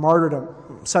in martyrdom.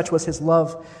 Such was his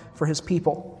love for his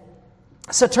people.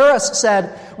 Saturus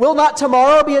said, "Will not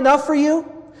tomorrow be enough for you?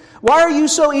 Why are you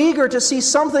so eager to see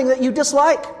something that you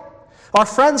dislike? Our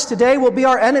friends today will be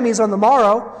our enemies on the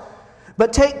morrow.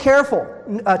 But take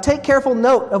careful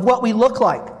note of what we look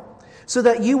like, so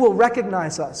that you will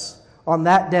recognize us on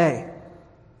that day."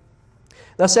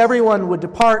 Thus everyone would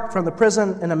depart from the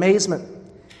prison in amazement,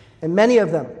 and many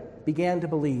of them began to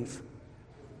believe.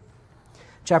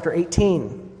 Chapter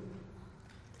 18.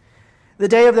 The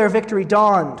day of their victory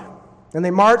dawned, and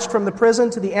they marched from the prison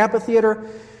to the amphitheater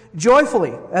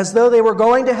joyfully, as though they were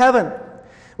going to heaven,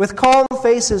 with calm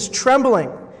faces,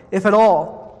 trembling, if at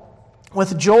all,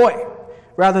 with joy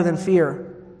rather than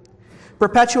fear.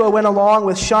 Perpetua went along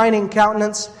with shining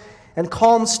countenance and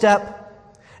calm step,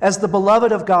 as the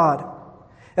beloved of God,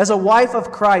 as a wife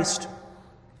of Christ,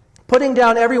 putting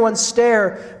down everyone's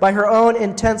stare by her own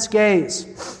intense gaze.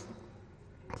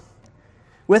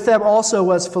 With them also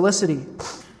was Felicity,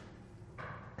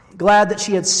 glad that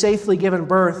she had safely given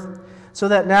birth, so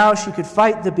that now she could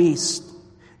fight the beast,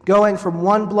 going from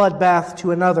one bloodbath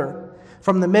to another,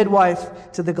 from the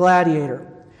midwife to the gladiator,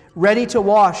 ready to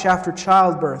wash after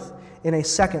childbirth in a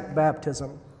second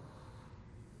baptism.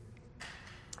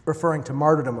 Referring to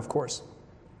martyrdom, of course.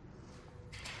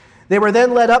 They were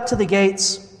then led up to the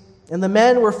gates, and the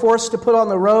men were forced to put on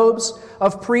the robes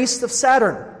of priests of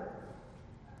Saturn,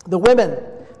 the women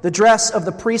the dress of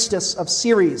the priestess of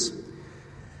Ceres.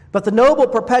 But the noble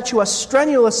Perpetua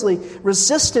strenuously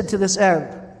resisted to this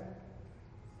end.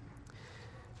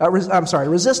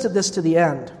 Resisted this to the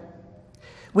end.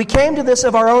 We came to this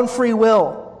of our own free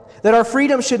will, that our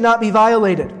freedom should not be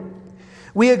violated.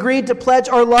 We agreed to pledge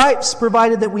our lives,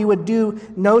 provided that we would do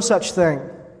no such thing.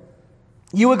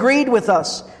 You agreed with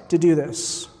us to do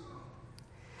this.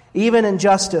 Even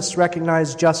injustice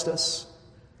recognized justice.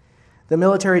 The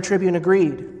military tribune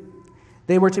agreed.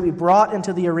 They were to be brought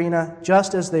into the arena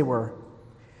just as they were.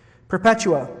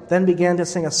 Perpetua then began to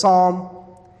sing a psalm.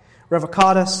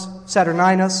 Revocatus,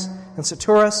 Saturninus, and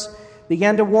Saturus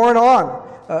began to warn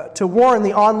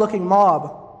the onlooking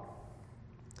mob.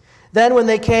 Then when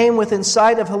they came within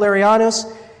sight of Hilarianus,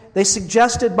 they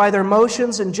suggested by their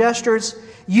motions and gestures,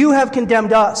 "You have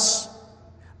condemned us,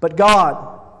 but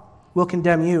God will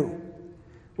condemn you,"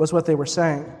 was what they were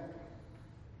saying.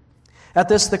 At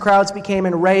this, the crowds became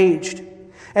enraged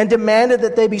and demanded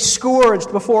that they be scourged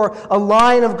before a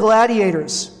line of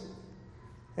gladiators.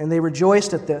 And they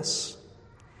rejoiced at this,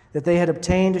 that they had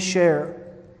obtained a share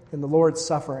in the Lord's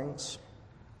sufferings.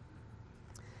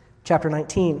 Chapter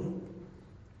 19.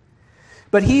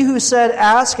 But he who said,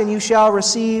 "Ask and you shall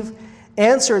receive,"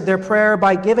 answered their prayer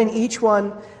by giving each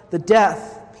one the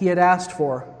death he had asked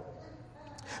for.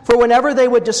 For whenever they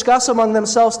would discuss among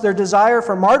themselves their desire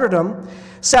for martyrdom,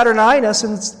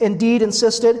 Saturninus indeed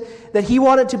insisted that he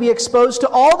wanted to be exposed to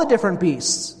all the different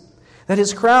beasts, that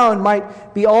his crown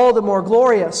might be all the more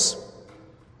glorious.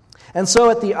 And so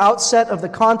at the outset of the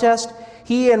contest,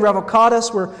 he and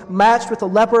Revocatus were matched with a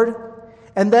leopard,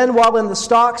 and then while in the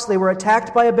stocks they were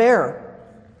attacked by a bear.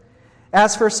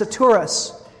 As for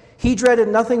Saturus, he dreaded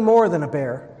nothing more than a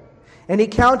bear, and he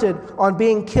counted on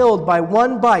being killed by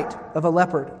one bite of a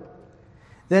leopard.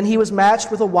 Then he was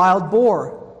matched with a wild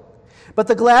boar. But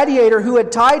the gladiator who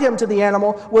had tied him to the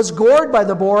animal was gored by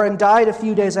the boar and died a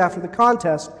few days after the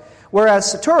contest, whereas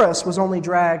Saturus was only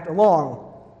dragged along.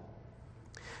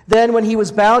 Then when he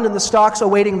was bound in the stocks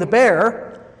awaiting the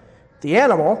bear, the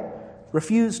animal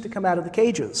refused to come out of the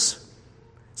cages,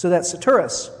 so that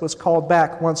Saturus was called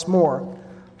back once more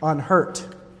unhurt.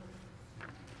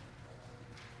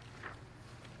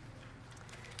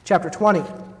 Chapter 20.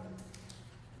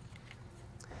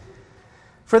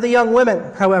 For the young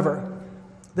women, however,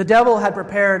 the devil had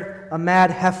prepared a mad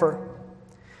heifer.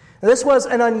 Now, this was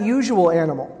an unusual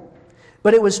animal,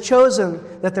 but it was chosen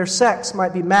that their sex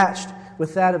might be matched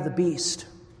with that of the beast.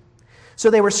 So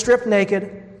they were stripped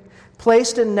naked,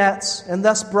 placed in nets, and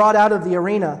thus brought out of the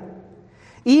arena.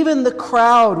 Even the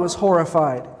crowd was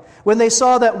horrified when they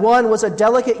saw that one was a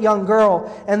delicate young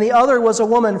girl and the other was a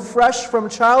woman fresh from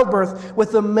childbirth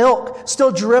with the milk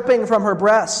still dripping from her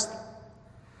breast.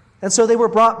 And so they were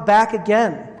brought back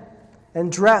again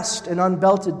and dressed in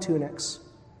unbelted tunics.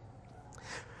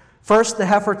 First the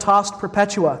heifer tossed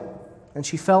Perpetua, and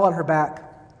she fell on her back.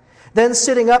 Then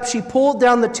sitting up, she pulled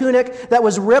down the tunic that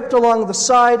was ripped along the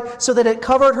side so that it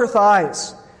covered her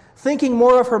thighs, thinking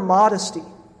more of her modesty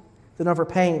than of her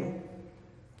pain.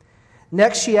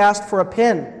 Next she asked for a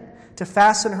pin to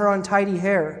fasten her untidy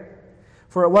hair,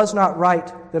 for it was not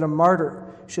right that a martyr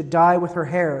should die with her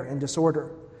hair in disorder,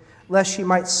 lest she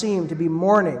might seem to be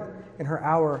mourning in her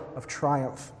hour of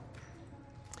triumph.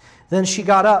 Then she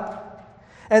got up,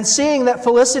 and seeing that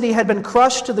Felicity had been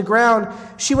crushed to the ground,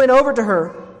 she went over to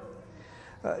her,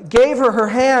 gave her her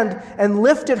hand, and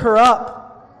lifted her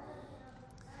up.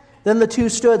 Then the two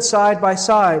stood side by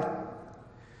side.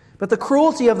 But the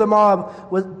cruelty of the mob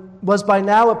was by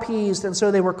now appeased, and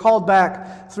so they were called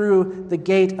back through the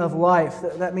gate of life.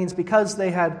 That means because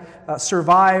they had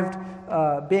survived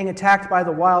being attacked by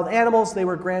the wild animals, they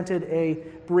were granted a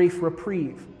brief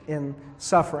reprieve in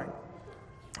suffering.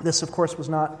 This, of course, was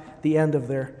not the end of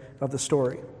the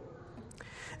story.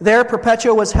 There,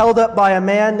 Perpetua was held up by a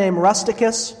man named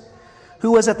Rusticus,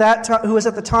 who was at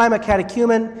the time a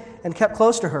catechumen, and kept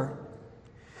close to her.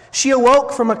 She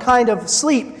awoke from a kind of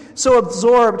sleep, so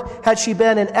absorbed had she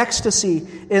been in ecstasy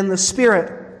in the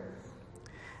spirit.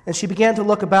 And she began to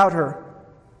look about her.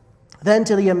 Then,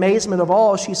 to the amazement of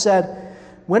all, she said,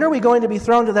 "When are we going to be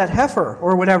thrown to that heifer,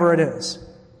 or whatever it is?"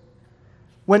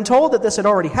 When told that this had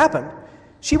already happened,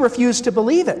 she refused to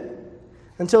believe it,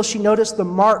 until she noticed the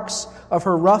marks of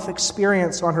her rough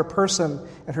experience on her person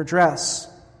and her dress.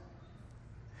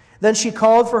 Then she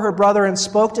called for her brother and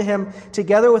spoke to him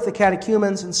together with the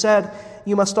catechumens and said,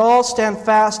 "You must all stand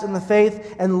fast in the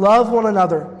faith and love one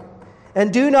another,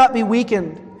 and do not be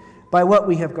weakened by what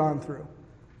we have gone through."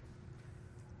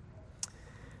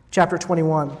 Chapter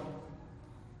 21.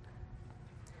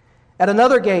 At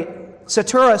another gate,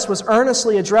 Saturus was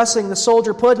earnestly addressing the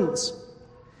soldier Pudens.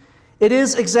 "It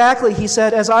is exactly," he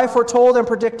said, "as I foretold and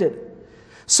predicted.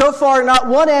 So far not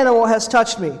one animal has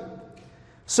touched me.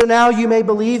 So now you may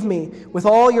believe me with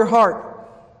all your heart.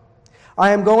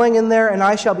 I am going in there, and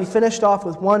I shall be finished off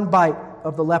with one bite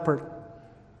of the leopard."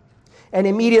 And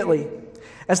immediately,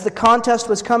 as the contest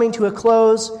was coming to a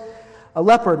close, a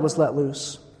leopard was let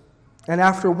loose. And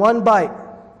after one bite,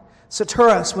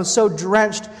 Saturus was so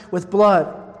drenched with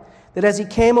blood that as he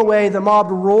came away, the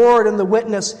mob roared in the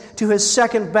witness to his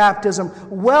second baptism,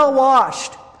 "Well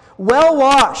washed! Well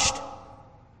washed!"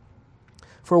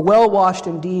 For well washed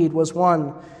indeed was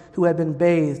one who had been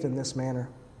bathed in this manner.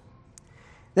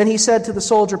 Then he said to the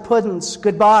soldier Pudens,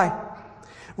 "Goodbye.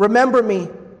 Remember me,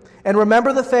 and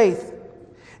remember the faith.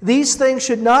 These things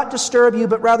should not disturb you,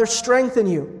 but rather strengthen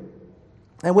you."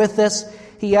 And with this,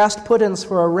 he asked Pudens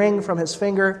for a ring from his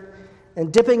finger,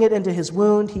 and dipping it into his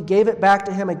wound, he gave it back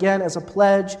to him again as a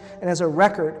pledge and as a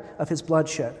record of his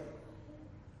bloodshed.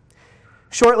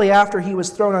 Shortly after, he was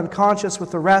thrown unconscious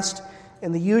with the rest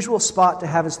in the usual spot to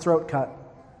have his throat cut.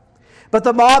 But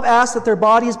the mob asked that their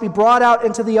bodies be brought out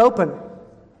into the open,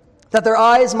 that their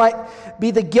eyes might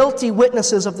be the guilty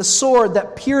witnesses of the sword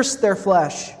that pierced their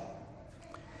flesh.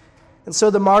 And so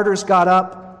the martyrs got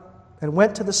up and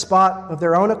went to the spot of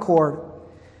their own accord,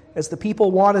 as the people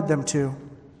wanted them to.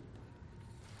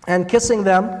 And kissing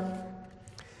one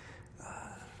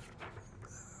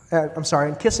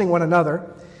another,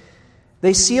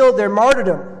 they sealed their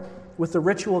martyrdom with the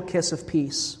ritual kiss of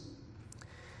peace.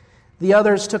 The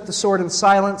others took the sword in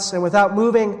silence, and without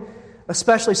moving,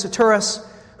 especially Saturus,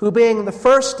 who being the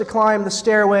first to climb the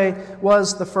stairway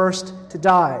was the first to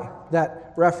die.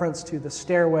 That reference to the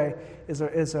stairway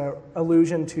is a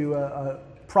allusion to a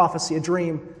prophecy, a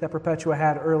dream that Perpetua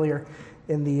had earlier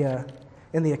in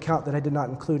the account that I did not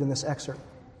include in this excerpt.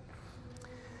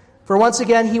 For once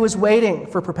again, he was waiting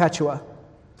for Perpetua.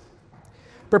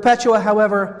 Perpetua,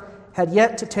 however, had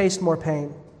yet to taste more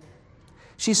pain.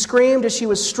 She screamed as she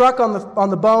was struck on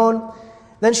the bone.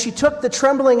 Then she took the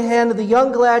trembling hand of the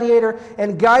young gladiator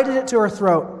and guided it to her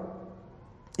throat.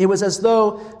 It was as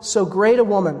though so great a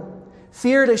woman,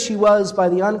 feared as she was by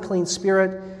the unclean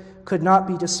spirit, could not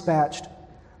be dispatched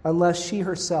unless she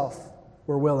herself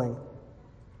were willing.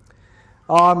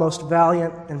 Ah, most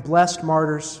valiant and blessed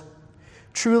martyrs,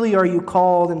 truly are you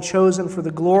called and chosen for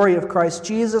the glory of Christ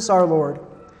Jesus our Lord.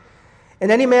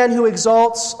 And any man who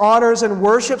exalts, honors, and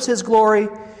worships his glory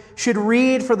should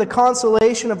read for the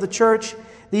consolation of the church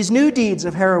these new deeds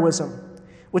of heroism,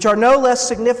 which are no less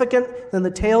significant than the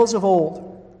tales of old.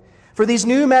 For these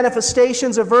new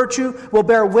manifestations of virtue will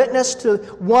bear witness to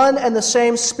one and the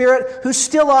same Spirit who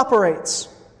still operates,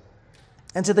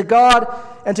 and to God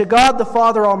the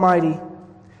Father Almighty,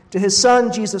 to his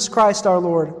Son, Jesus Christ our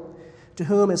Lord, to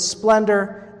whom is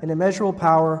splendor and immeasurable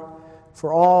power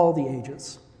for all the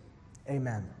ages.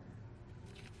 Amen.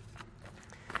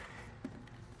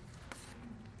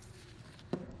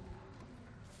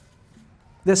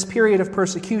 This period of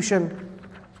persecution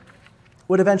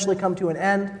would eventually come to an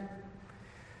end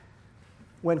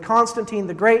when Constantine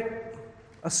the Great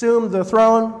assumed the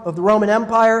throne of the Roman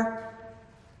Empire.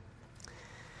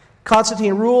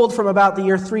 Constantine ruled from about the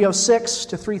year 306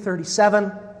 to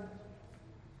 337,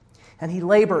 and he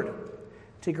labored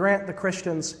to grant the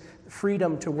Christians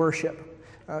freedom to worship.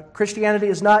 Christianity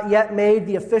is not yet made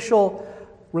the official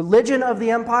religion of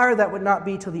the empire. That would not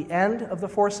be till the end of the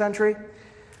 4th century.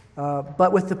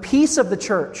 But with the peace of the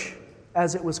church,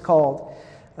 as it was called,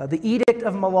 the Edict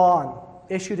of Milan,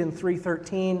 issued in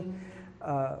 313,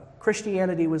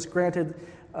 Christianity was granted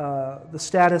the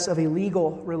status of a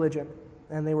legal religion,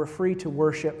 and they were free to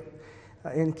worship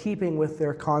in keeping with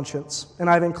their conscience. And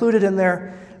I've included in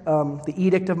there the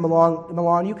Edict of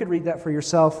Milan. You could read that for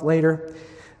yourself later.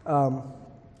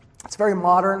 It's very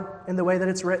modern in the way that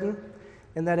it's written,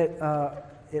 in that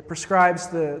it prescribes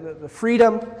the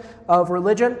freedom of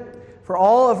religion for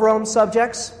all of Rome's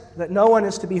subjects, that no one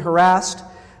is to be harassed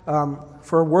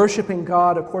for worshiping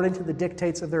God according to the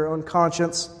dictates of their own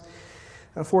conscience.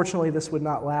 Unfortunately, this would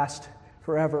not last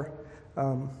forever.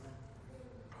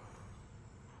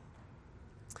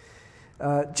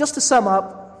 Just to sum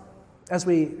up, as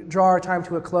we draw our time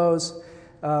to a close,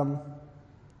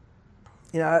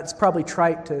 it's probably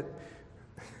trite to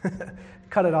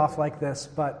cut it off like this,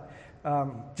 but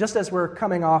just as we're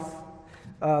coming off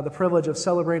the privilege of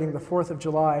celebrating the 4th of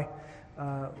July,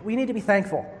 we need to be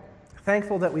thankful.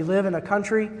 Thankful that we live in a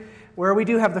country where we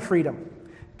do have the freedom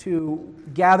to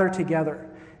gather together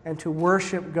and to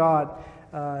worship God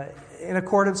in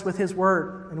accordance with His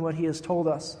Word and what He has told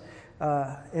us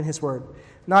in His Word.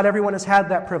 Not everyone has had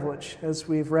that privilege, as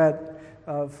we've read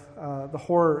of the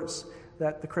horrors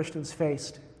that the Christians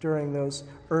faced during those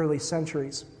early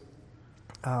centuries.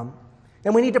 And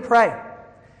we need to pray,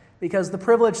 because the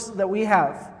privilege that we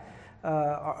have,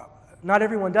 not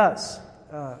everyone does.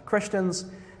 Christians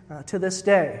to this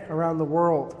day around the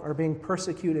world are being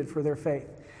persecuted for their faith.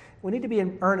 We need to be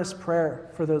in earnest prayer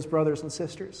for those brothers and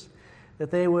sisters,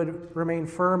 that they would remain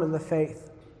firm in the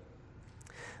faith.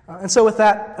 And so with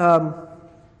that,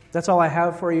 that's all I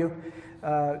have for you.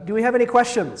 Do we have any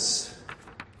questions?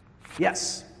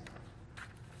 Yes.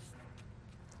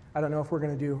 I don't know if we're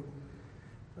going to do...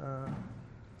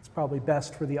 it's probably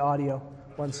best for the audio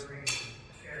once...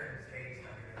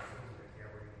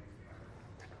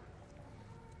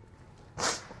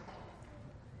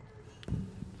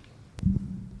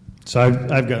 So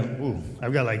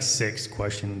I've got like 6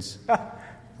 questions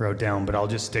wrote down, but I'll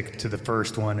just stick to the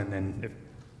first one, and then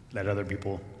let other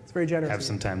people it's very generous have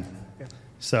some time. Yeah.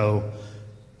 So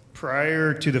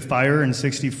prior to the fire in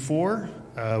 64,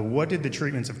 what did the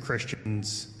treatments of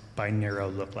Christians by Nero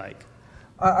look like?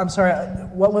 I'm sorry,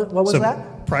 what was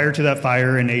that? Prior to that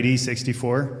fire in AD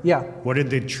 64, yeah. What did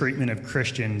the treatment of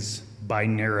Christians by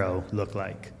Nero look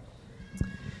like?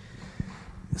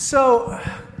 So...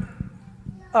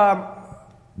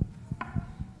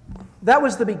 that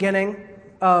was the beginning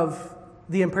of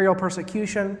the imperial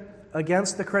persecution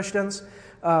against the Christians.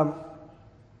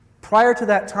 Prior to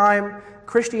that time,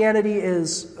 Christianity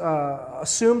is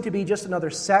assumed to be just another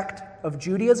sect of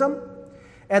Judaism,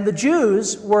 and the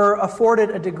Jews were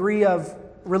afforded a degree of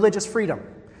religious freedom.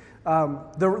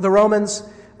 The Romans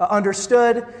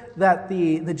understood that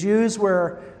the Jews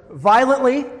were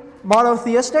violently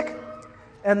monotheistic,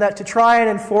 and that to try and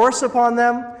enforce upon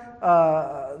them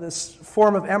this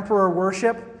form of emperor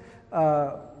worship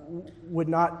was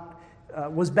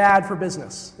bad for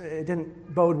business. It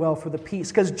didn't bode well for the peace,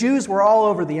 because Jews were all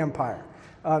over the empire,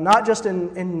 not just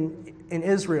in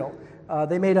Israel.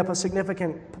 They made up a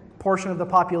significant portion of the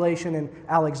population in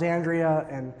Alexandria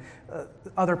and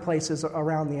other places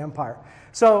around the empire.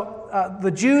 So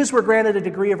the Jews were granted a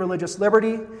degree of religious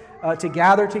liberty to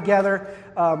gather together.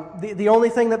 The only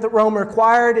thing that the Rome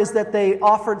required is that they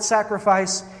offered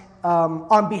sacrifice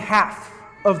on behalf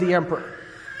of the emperor.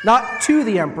 Not to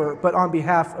the emperor, but on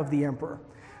behalf of the emperor,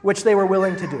 which they were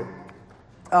willing to do.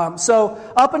 So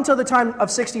up until the time of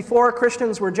 64,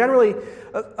 Christians were generally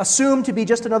assumed to be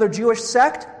just another Jewish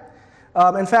sect.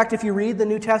 In fact, if you read the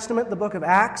New Testament, the book of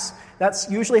Acts,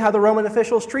 that's usually how the Roman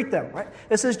officials treat them, right?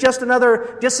 This is just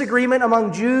another disagreement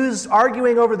among Jews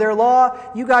arguing over their law.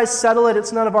 You guys settle it.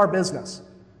 It's none of our business.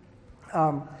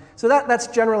 So that's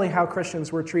generally how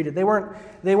Christians were treated. They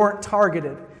weren't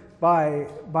targeted by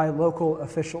local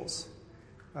officials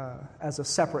as a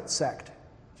separate sect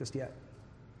just yet.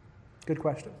 Good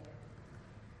question.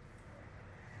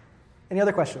 Any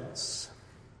other questions?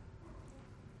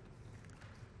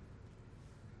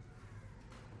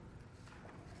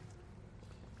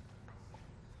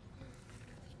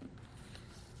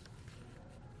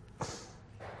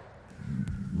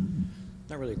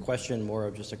 Not really a question, more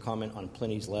of just a comment on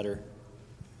Pliny's letter.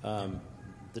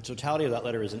 The totality of that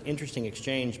letter is an interesting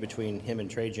exchange between him and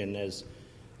Trajan as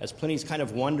Pliny's kind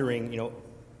of wondering,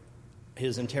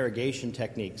 his interrogation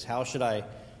techniques. How should I,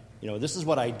 this is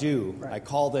what I do. Right. I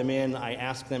call them in, I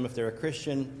ask them if they're a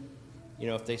Christian.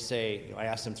 If they say, I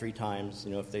ask them 3 times,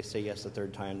 if they say yes the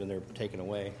 3rd time, then they're taken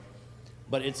away.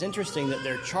 But it's interesting that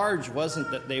their charge wasn't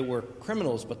that they were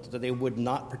criminals, but that they would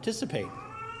not participate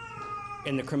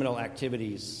in the criminal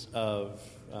activities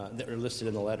that are listed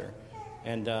in the letter.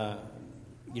 And,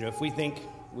 if we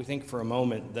think for a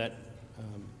moment that,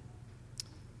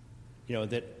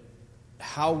 that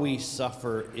how we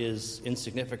suffer is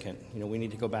insignificant. We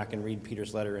need to go back and read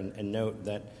Peter's letter and note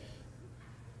that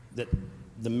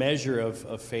the measure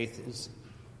of faith is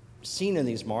seen in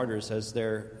these martyrs as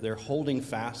they're holding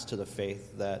fast to the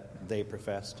faith that they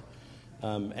professed.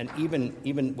 And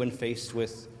even when faced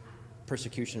with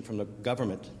persecution from the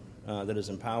government that is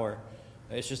in power,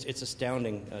 it's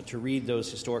astounding to read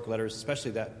those historic letters,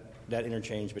 especially that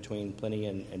interchange between Pliny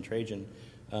and Trajan.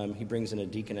 He brings in a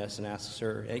deaconess and asks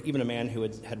her, even a man who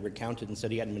had recounted and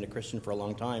said he hadn't been a Christian for a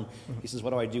long time. He says,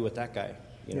 "What do I do with that guy?"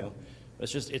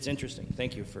 It's interesting.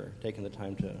 Thank you for taking the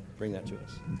time to bring that to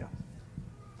us. Yeah.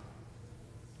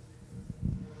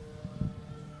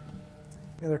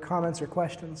 Any other comments or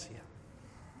questions? Yeah.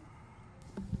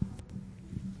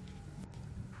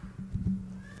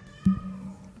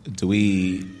 Do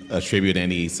we attribute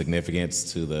any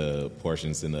significance to the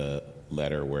portions in the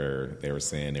letter where they were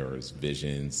saying there was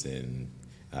visions and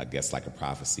I guess like a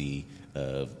prophecy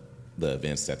of the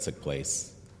events that took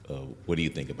place? What do you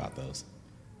think about those?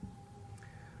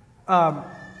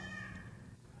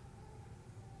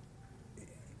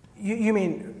 You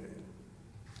mean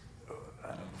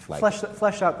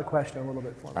flesh out the question a little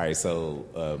bit for me. All right, so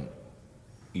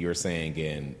you're saying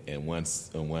in one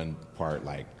part,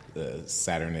 like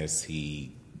Saturnus,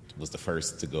 he was the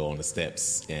first to go on the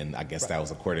steps, and I guess that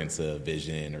was according to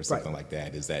vision or something like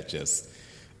that. Is that just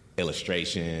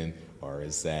illustration, or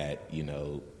is that,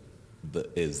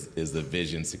 is the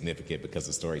vision significant because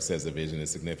the story says the vision is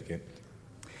significant?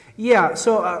 Yeah,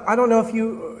 so I don't know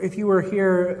if you were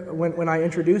here when I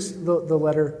introduced the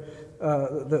letter,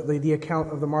 the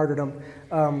account of the martyrdom.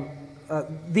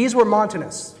 These were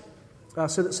Montanists.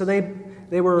 So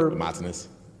they were Montanists?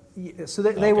 So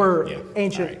they were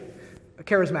ancient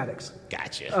charismatics.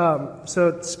 Gotcha.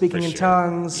 So speaking in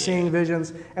tongues, seeing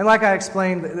visions, and like I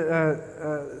explained,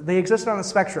 they existed on a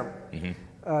spectrum.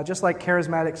 Just like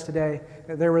charismatics today,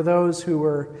 there were those who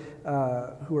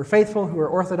were faithful, who were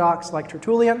orthodox, like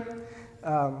Tertullian,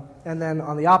 and then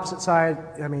on the opposite side,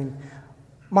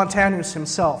 Montanus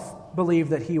himself believed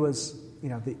that he was,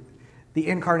 the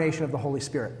incarnation of the Holy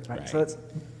Spirit. Right? So it's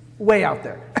way out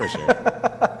there. For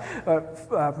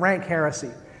sure. Rank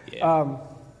heresy. Yeah.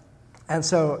 And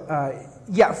so,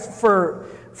 for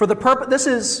the purpose, this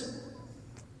is,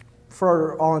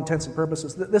 for all intents and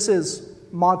purposes, this is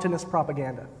Montanist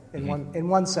propaganda in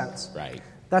one sense. Right.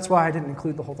 That's why I didn't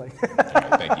include the whole thing.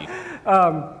 Thank you.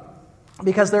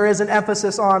 Because there is an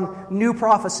emphasis on new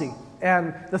prophecy,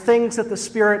 and the things that the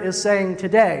Spirit is saying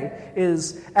today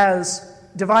is as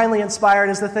divinely inspired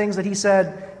as the things that he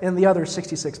said in the other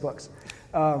 66 books.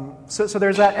 So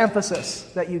there's that emphasis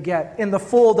that you get in the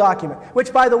full document,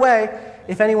 which, by the way,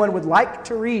 if anyone would like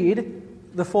to read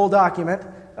the full document,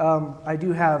 I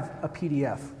do have a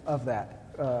PDF of that.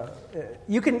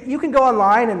 You can go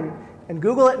online and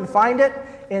Google it and find it.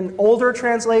 In older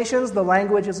translations, the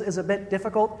language is a bit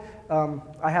difficult.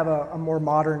 I have a more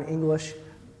modern English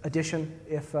edition.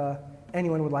 If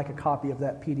anyone would like a copy of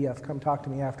that PDF, come talk to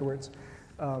me afterwards.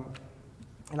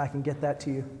 And I can get that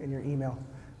to you in your email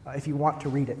if you want to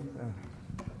read it.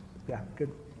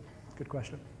 Good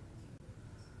question.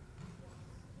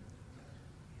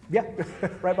 Yeah,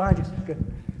 right behind you. Good.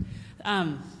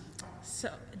 So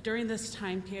during this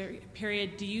time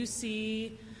period, do you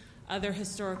see other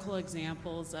historical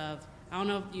examples of, I don't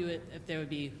know if they would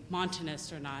be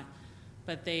Montanists or not,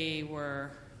 but they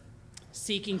were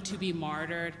seeking to be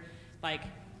martyred, like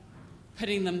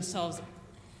putting themselves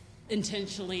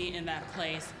intentionally in that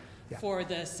place for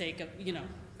the sake of,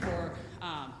 for,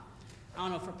 I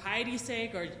don't know, for piety's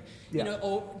sake, or,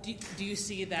 do you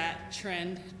see that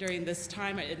trend during this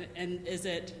time? And is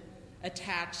it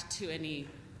attached to any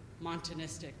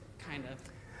Montanistic kind of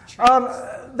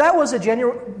trends? That was a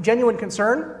genuine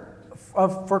concern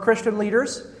for Christian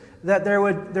leaders, that there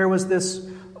was this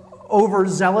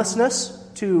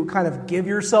overzealousness to kind of give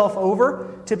yourself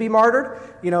over to be martyred,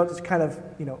 to kind of,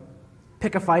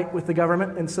 pick a fight with the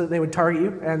government, and so they would target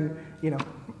you and,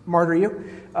 martyr you.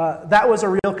 That was a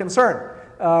real concern.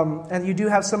 And you do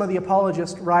have some of the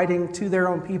apologists writing to their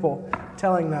own people,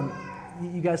 telling them,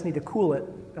 you guys need to cool it.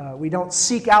 We don't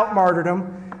seek out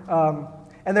martyrdom.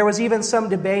 And there was even some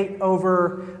debate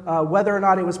over whether or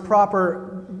not it was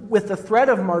proper, with the threat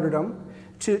of martyrdom,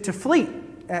 to flee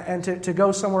and to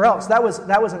go somewhere else. That was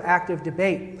an active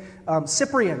debate.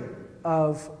 Cyprian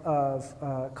of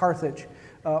Carthage,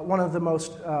 one of the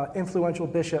most influential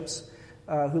bishops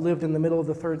who lived in the middle of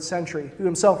the 3rd century, who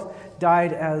himself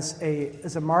died as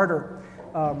a martyr.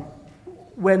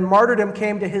 When martyrdom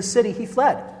came to his city, he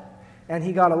fled, and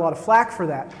he got a lot of flack for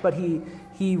that. But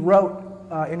he wrote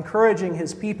encouraging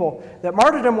his people that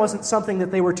martyrdom wasn't something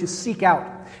that they were to seek out.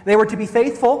 They were to be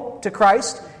faithful to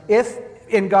Christ if,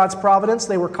 in God's providence,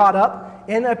 they were caught up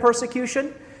in a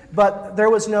persecution, but there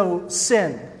was no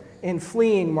sin in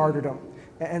fleeing martyrdom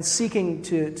and seeking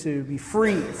to be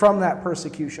free from that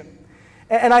persecution.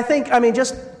 And I think,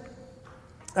 just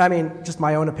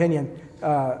my own opinion,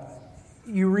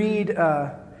 you read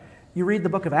the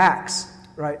book of Acts,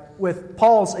 right, with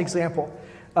Paul's example.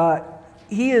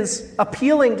 He is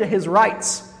appealing to his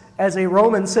rights as a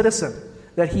Roman citizen,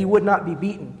 that he would not be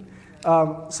beaten.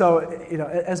 So,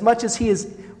 as much as he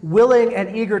is willing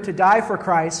and eager to die for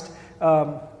Christ,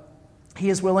 he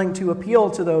is willing to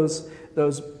appeal to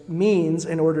those means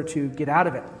in order to get out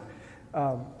of it.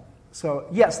 So,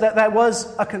 yes, that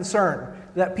was a concern,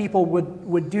 that people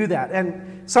would do that.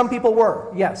 And some people were,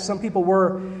 yes, some people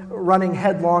were running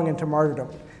headlong into martyrdom,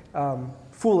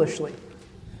 foolishly.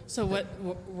 So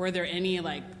were there any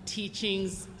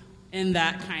teachings in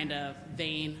that kind of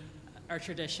vein or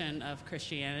tradition of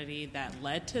Christianity that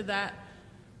led to that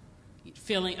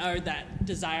feeling or that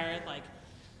desire,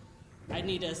 I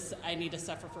need to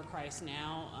suffer for Christ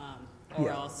now, or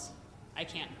else I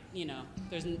can't,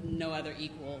 there's no other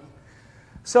equal.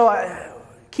 So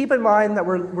keep in mind that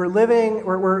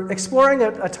we're exploring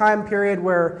a time period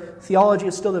where theology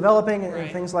is still developing and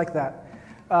things like that.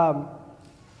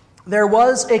 there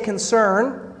was a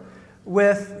concern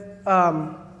with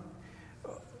how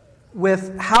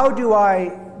do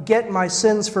I get my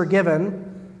sins forgiven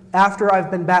after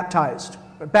I've been baptized.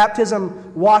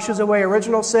 Baptism washes away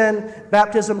original sin.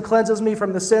 Baptism cleanses me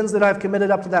from the sins that I've committed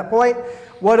up to that point.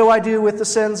 What do I do with the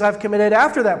sins I've committed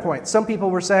after that point? Some people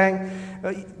were saying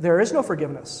there is no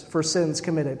forgiveness for sins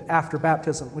committed after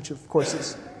baptism, which of course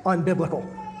is unbiblical,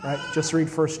 right? Just read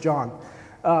 1 John.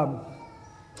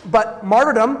 But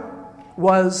martyrdom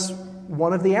was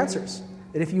one of the answers.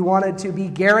 That if you wanted to be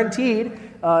guaranteed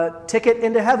a ticket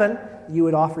into heaven, you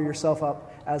would offer yourself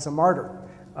up as a martyr.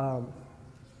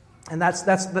 And that's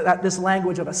this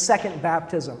language of a second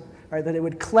baptism, right? That it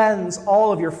would cleanse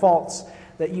all of your faults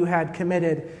that you had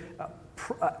committed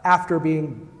after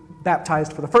being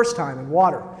baptized for the first time in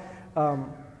water.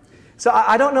 So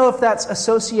I don't know if that's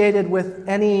associated with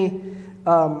any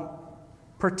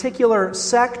particular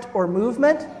sect or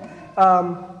movement.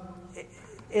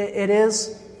 It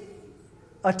is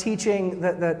a teaching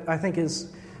that I think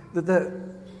is that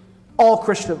all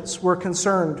Christians were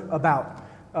concerned about.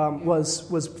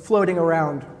 Was floating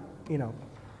around,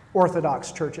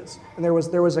 Orthodox churches, and there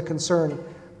was a concern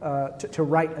to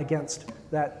write against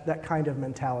that kind of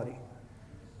mentality.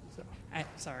 So.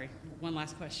 Sorry, one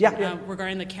last question. Yeah.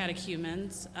 Regarding the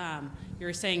catechumens, you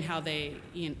were saying how they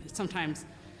sometimes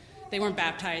they weren't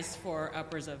baptized for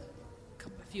upwards of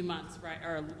a few months, right,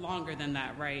 or longer than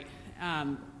that, right?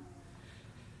 I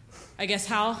guess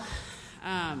how.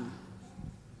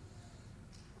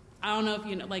 I don't know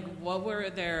if what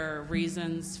were their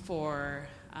reasons for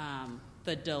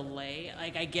the delay?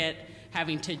 I get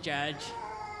having to judge,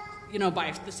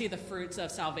 to see the fruits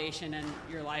of salvation in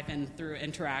your life and through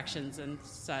interactions and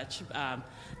such.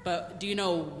 But do you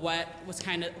know what was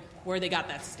where they got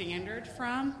that standard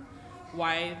from?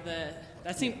 Why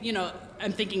that seemed,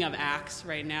 I'm thinking of Acts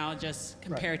right now, just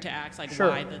compared to Acts, Sure.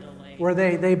 Why the delay? Where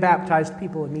they baptized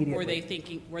people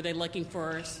immediately. Were they looking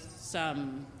for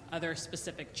some other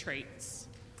specific traits?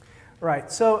 Right.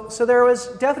 So there was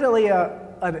definitely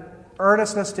an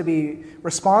earnestness to be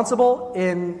responsible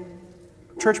in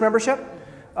church membership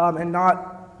and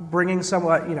not bringing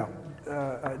somewhat,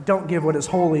 don't give what is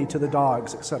holy to the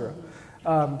dogs, etc.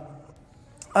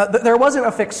 There wasn't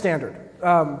a fixed standard.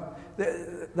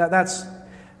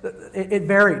 It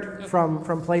varied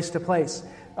from place to place.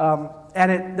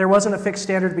 And there wasn't a fixed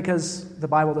standard because the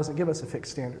Bible doesn't give us a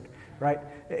fixed standard, right?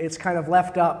 It's kind of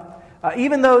left up.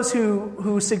 Even those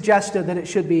who suggested that it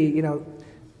should be,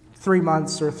 3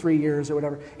 months or 3 years or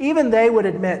whatever, even they would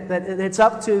admit that it's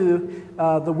up to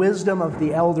the wisdom of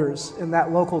the elders in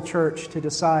that local church to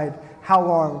decide how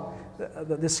long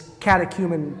this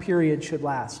catechumen period should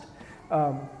last.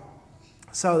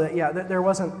 So that, there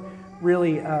wasn't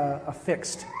really a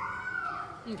fixed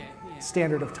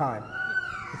standard of time,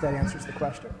 if that answers the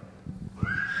question.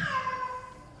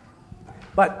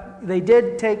 But they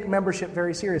did take membership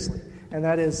very seriously, and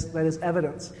that is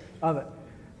evidence of it.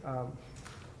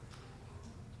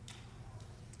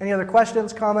 Any other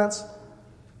questions, comments?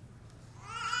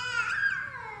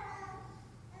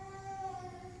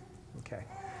 Okay.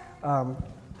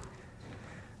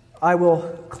 I will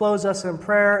close us in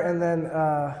prayer, and then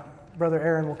Brother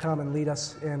Aaron will come and lead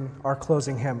us in our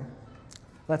closing hymn.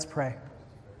 Let's pray.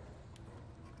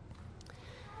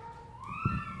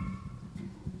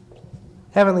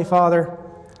 Heavenly Father,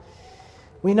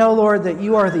 we know, Lord, that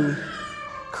you are the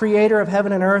creator of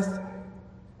heaven and earth,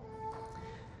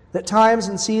 that times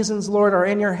and seasons, Lord, are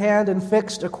in your hand and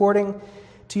fixed according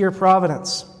to your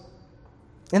providence,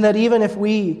 and that even if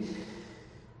we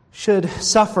should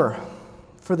suffer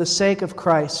for the sake of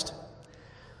Christ,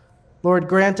 Lord,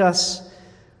 grant us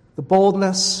the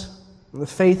boldness and the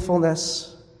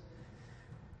faithfulness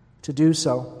to do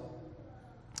so.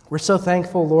 We're so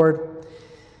thankful, Lord,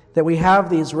 that we have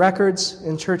these records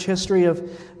in church history of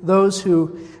those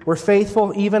who were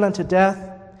faithful even unto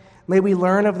death. May we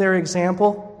learn of their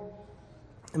example.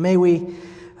 And may we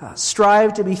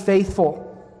strive to be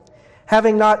faithful,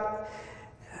 having not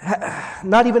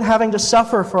even having to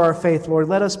suffer for our faith, Lord.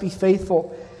 Let us be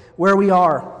faithful where we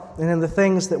are and in the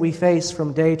things that we face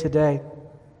from day to day.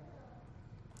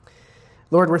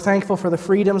 Lord, we're thankful for the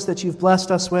freedoms that you've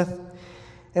blessed us with.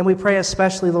 And we pray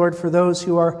especially, Lord, for those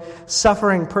who are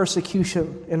suffering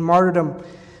persecution and martyrdom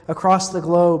across the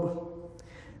globe.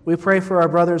 We pray for our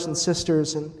brothers and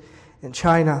sisters in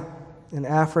China, in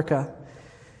Africa,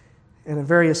 and in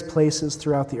various places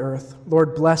throughout the earth.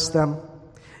 Lord, bless them.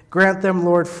 Grant them,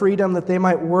 Lord, freedom that they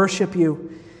might worship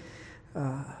you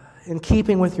in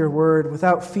keeping with your word,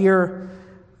 without fear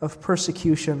of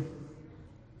persecution.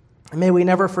 And may we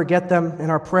never forget them in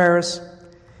our prayers.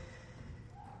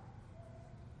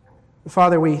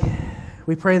 Father, we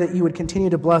pray that you would continue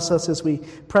to bless us as we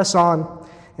press on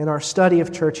in our study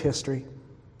of church history.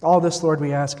 All this, Lord,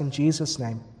 we ask in Jesus'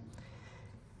 name.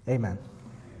 Amen.